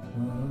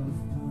of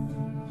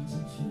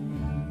Pontchartrain.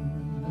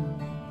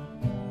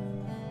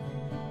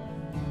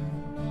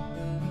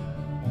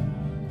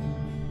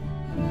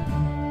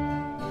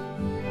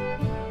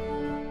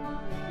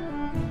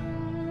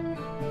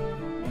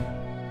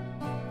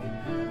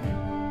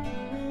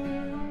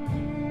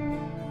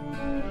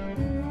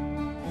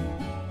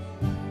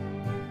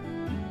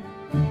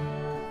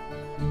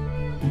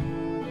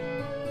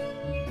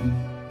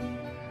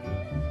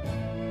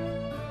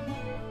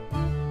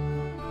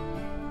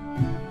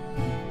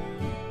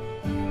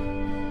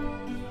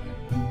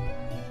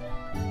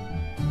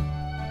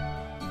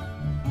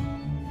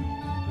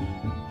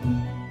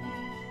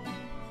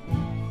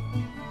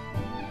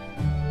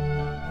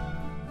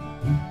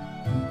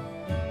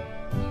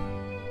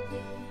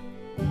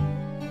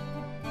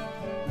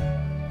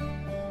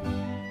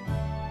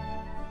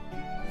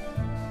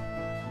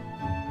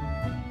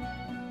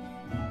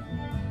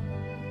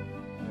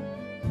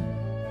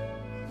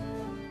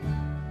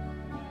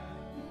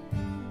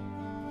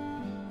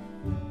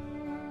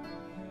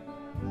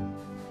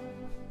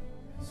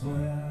 So I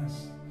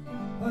asked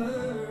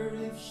her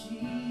if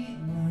she'd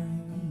marry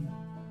me.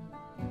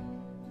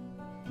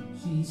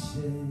 She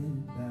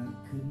said that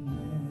could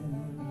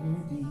never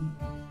be,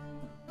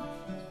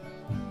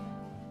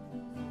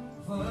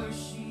 for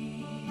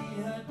she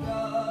had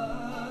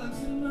got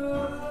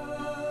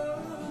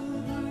another,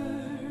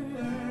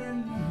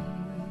 and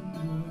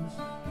he was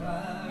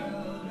far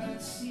out at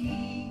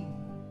sea.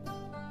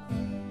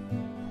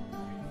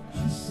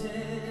 She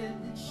said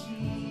that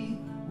she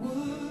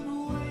would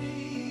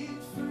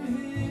wait for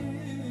him,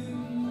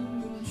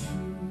 and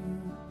true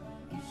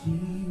she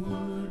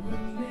would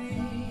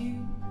remain.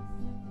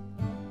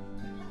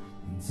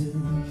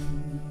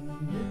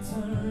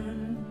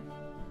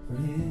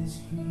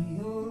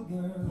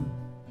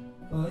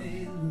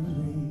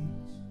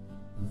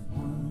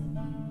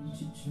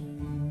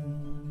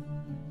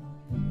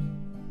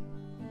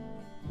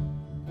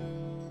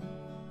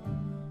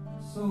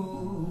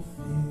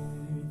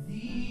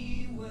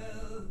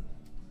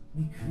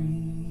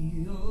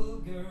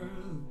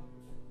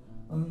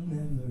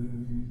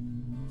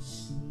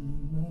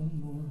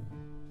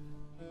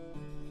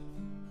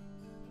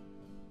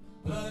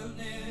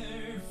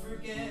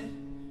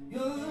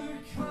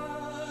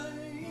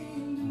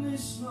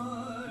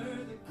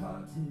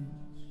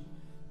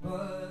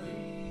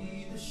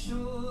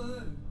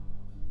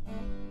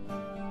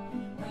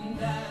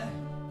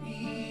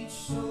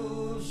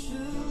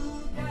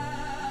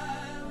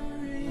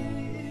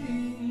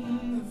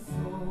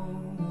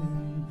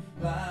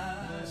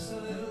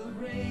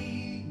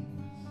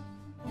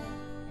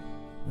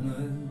 and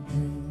I'll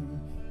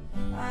drink.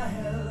 I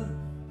help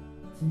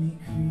to meet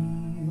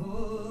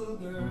Creole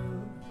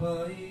girl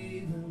by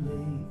the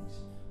lakes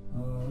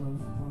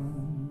of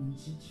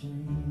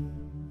Pontchartrain.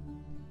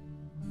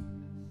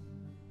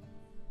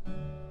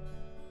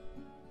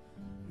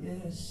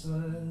 Yes,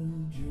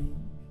 I'll drink.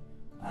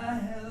 I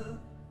help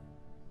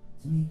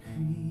to meet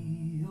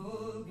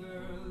Creole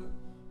girl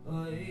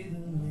by the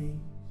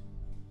lakes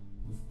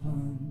of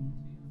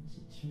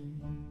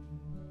Pontchartrain.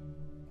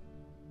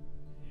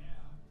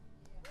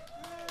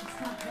 It's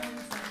not very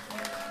exciting.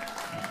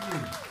 Thank you.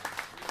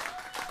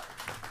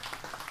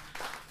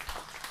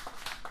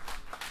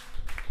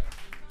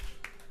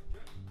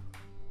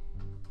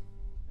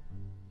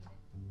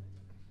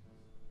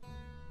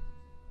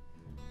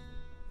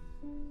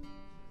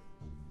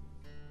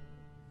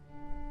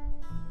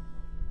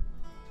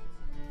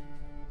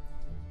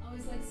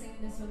 Always like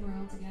singing this when we're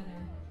all together.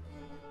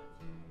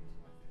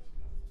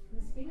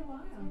 It's been a while.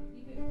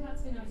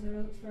 Pat's been on the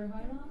road for how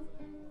long?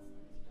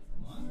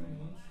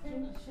 2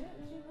 months.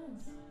 Shit, 2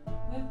 months.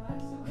 Went by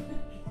so quick.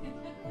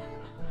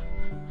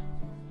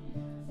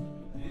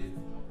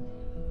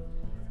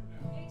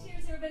 Hey,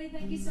 cheers, everybody.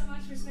 Thank you so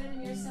much for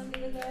spending your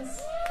Sunday with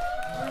us.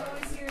 We're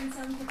always here in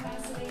some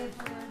capacity. If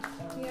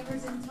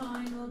whoever's in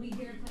town, we'll be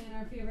here playing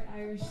our favorite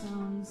Irish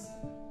songs.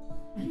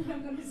 And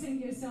I'm going to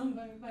sing you a song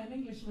by an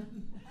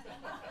Englishman.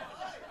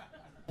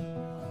 And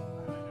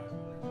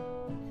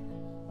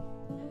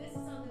this is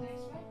on the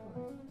next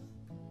record.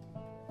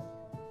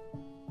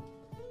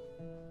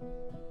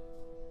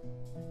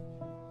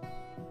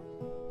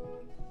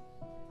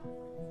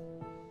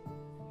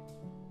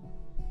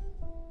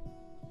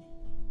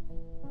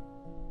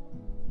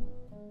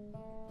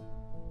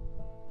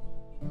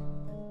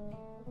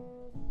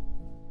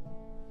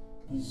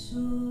 This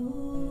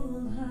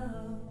old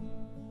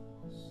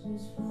house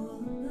is full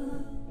of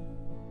love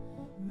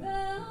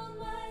round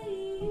my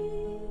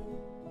ear,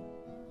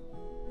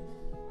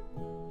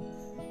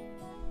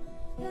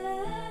 and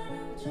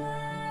I'm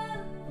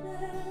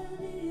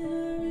drowning in a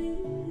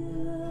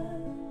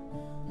river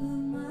of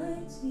my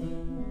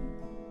tears.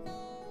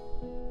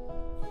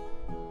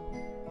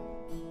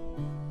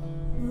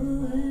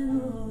 Oh,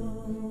 and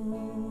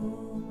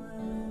all my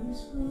will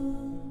is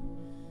gone,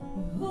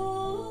 you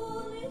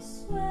hold me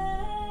swear.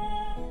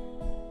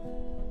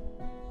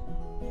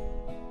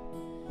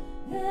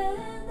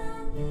 And I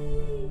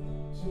need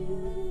you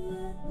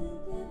at the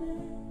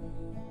dinner.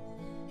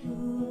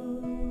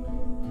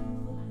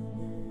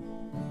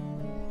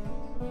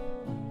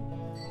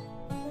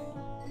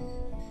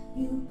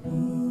 You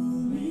pull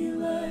me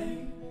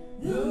like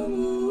the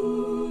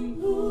moon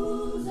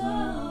pulls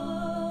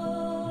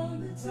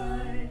on the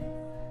tide.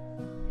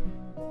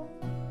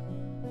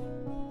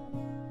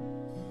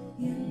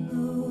 You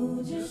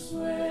know just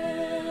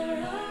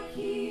where I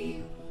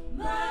keep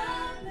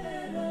my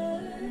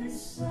better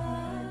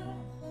side.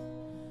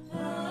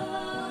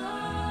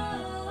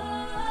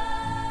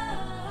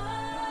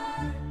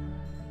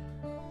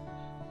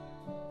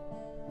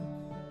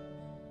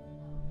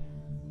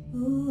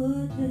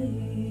 Oh,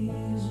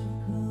 days have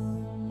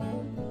come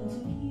to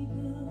keep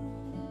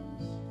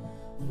us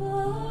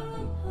far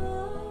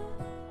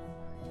apart.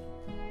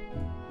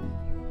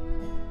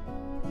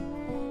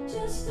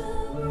 Just a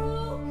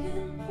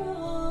broken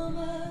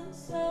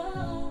promise, a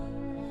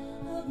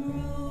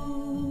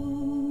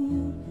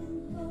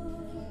broken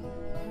heart.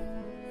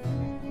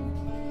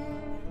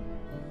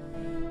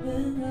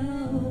 And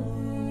now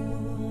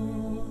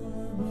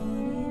our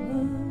body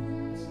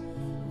burns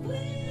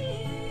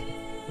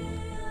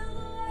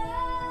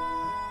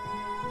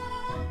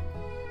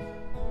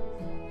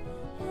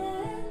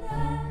and I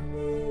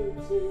need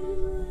you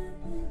at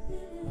the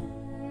dinner.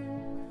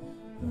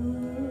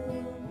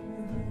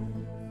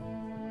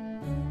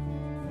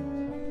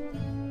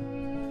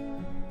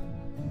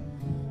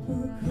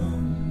 Oh,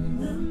 come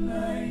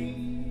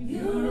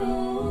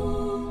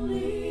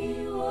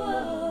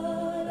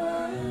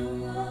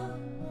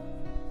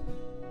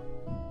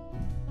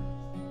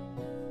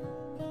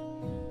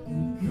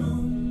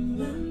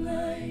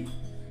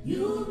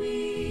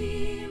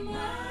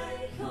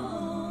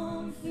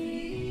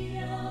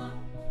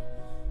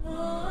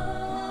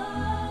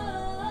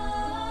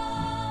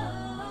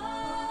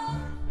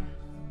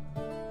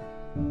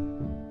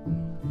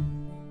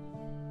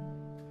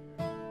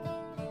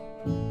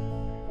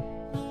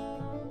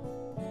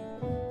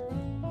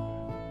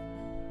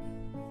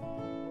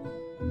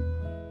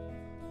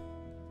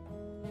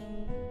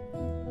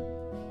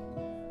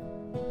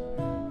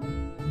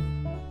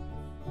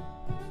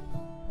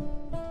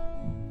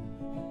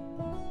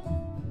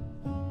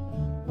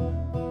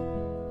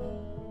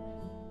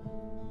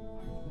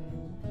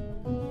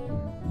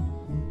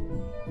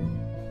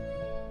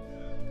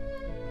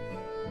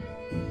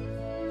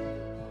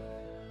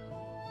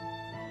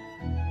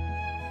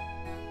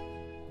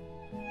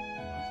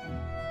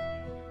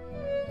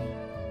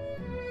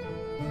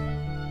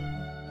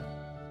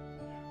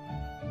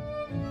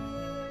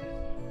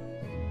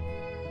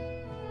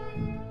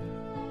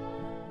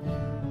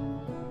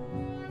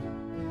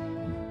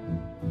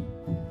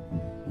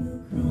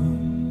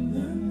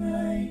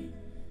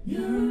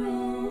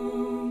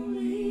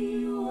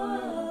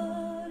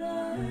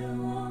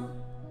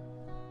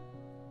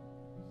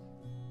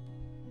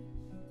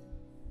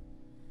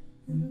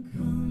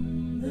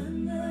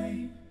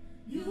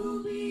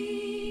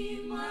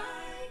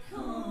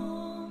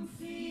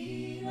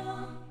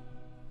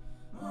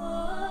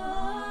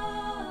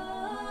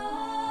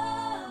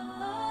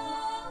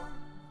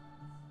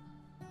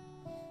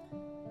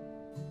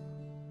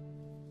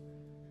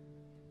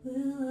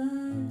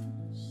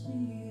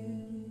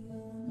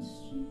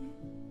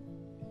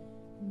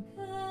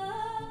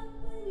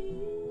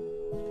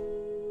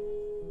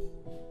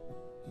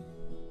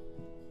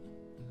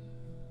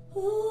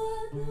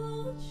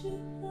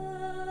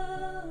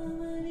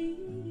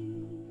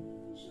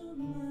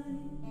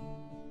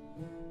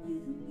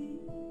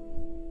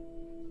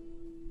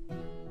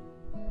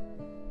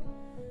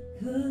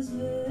was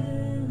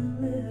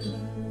been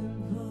living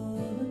for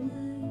the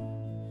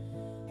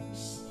night.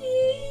 Steal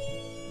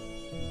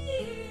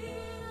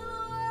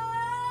away,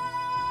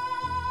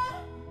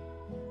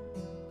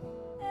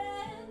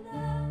 and I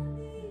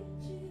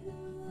need you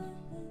at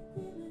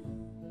the limit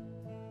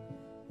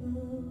of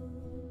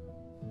the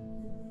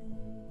day.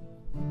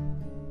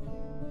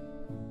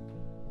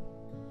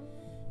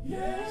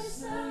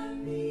 Yes, I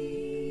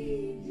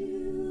need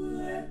you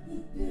at the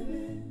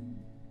limit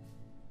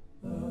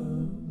of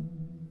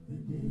the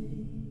day.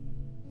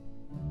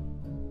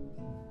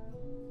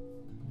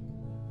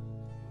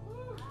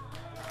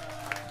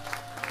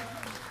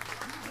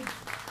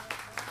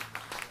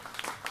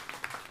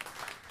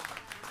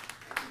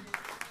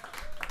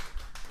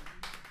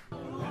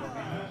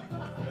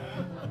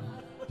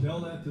 Tell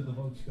that to the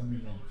folks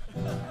coming next.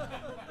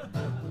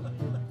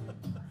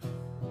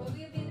 Well,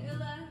 we have been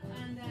Ulla,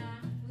 and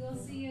we'll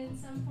see you in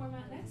some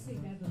format next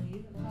week, I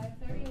believe, at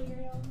 5:30. We'll hear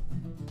you all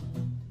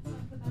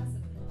some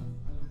capacity.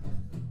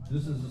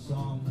 This is a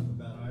song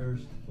about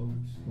Irish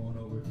folks going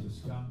over to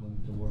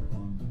Scotland to work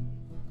on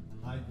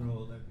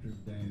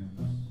hydroelectric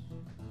dams,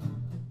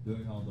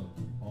 doing all the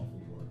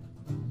awful work.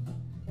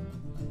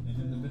 And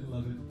in the middle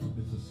of it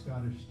is a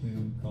Scottish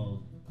tune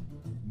called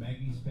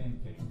Maggie's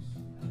Pancakes.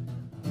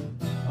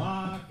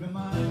 Ah, come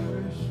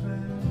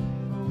Irishmen,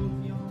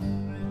 both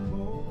young and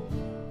bold,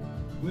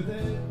 with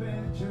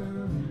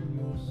adventure in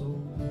your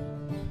soul.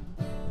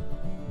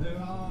 There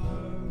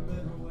are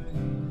better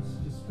ways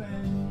to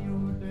spend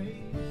your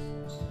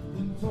days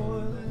than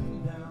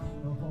toiling down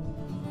the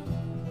hole.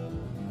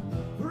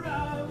 For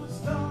I was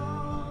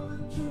tall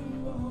and true,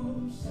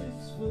 oh,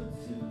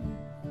 6'2",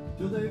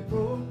 till they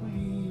broke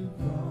me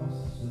across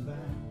the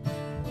back.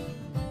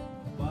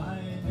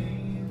 By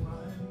name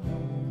I'm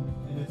known,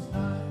 and it's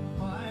not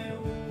my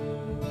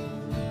own,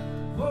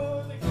 for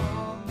they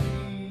call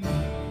me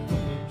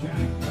Big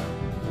Jack.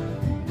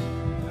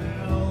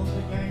 Well,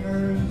 the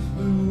gangers,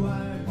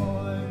 blue-eyed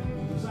boy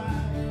was I,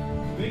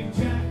 Big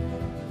Jack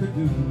could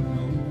do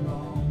no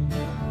wrong.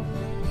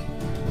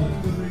 But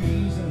the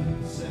reason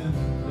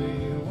simply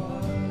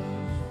was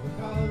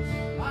because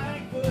I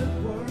could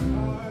work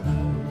hard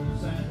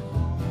hours and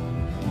long.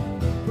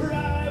 For I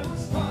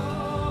was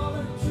tall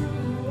and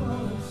true,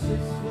 oh,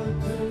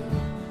 6'2",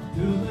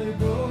 till they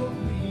broke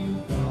me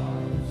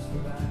across the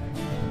back.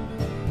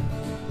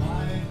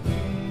 My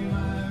name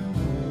I'm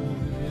known,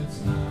 and it's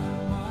not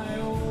my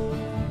own,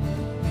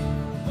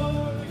 for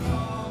they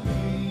call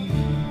me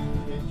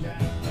Big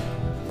Jack.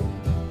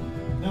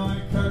 Now I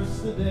curse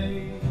the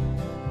day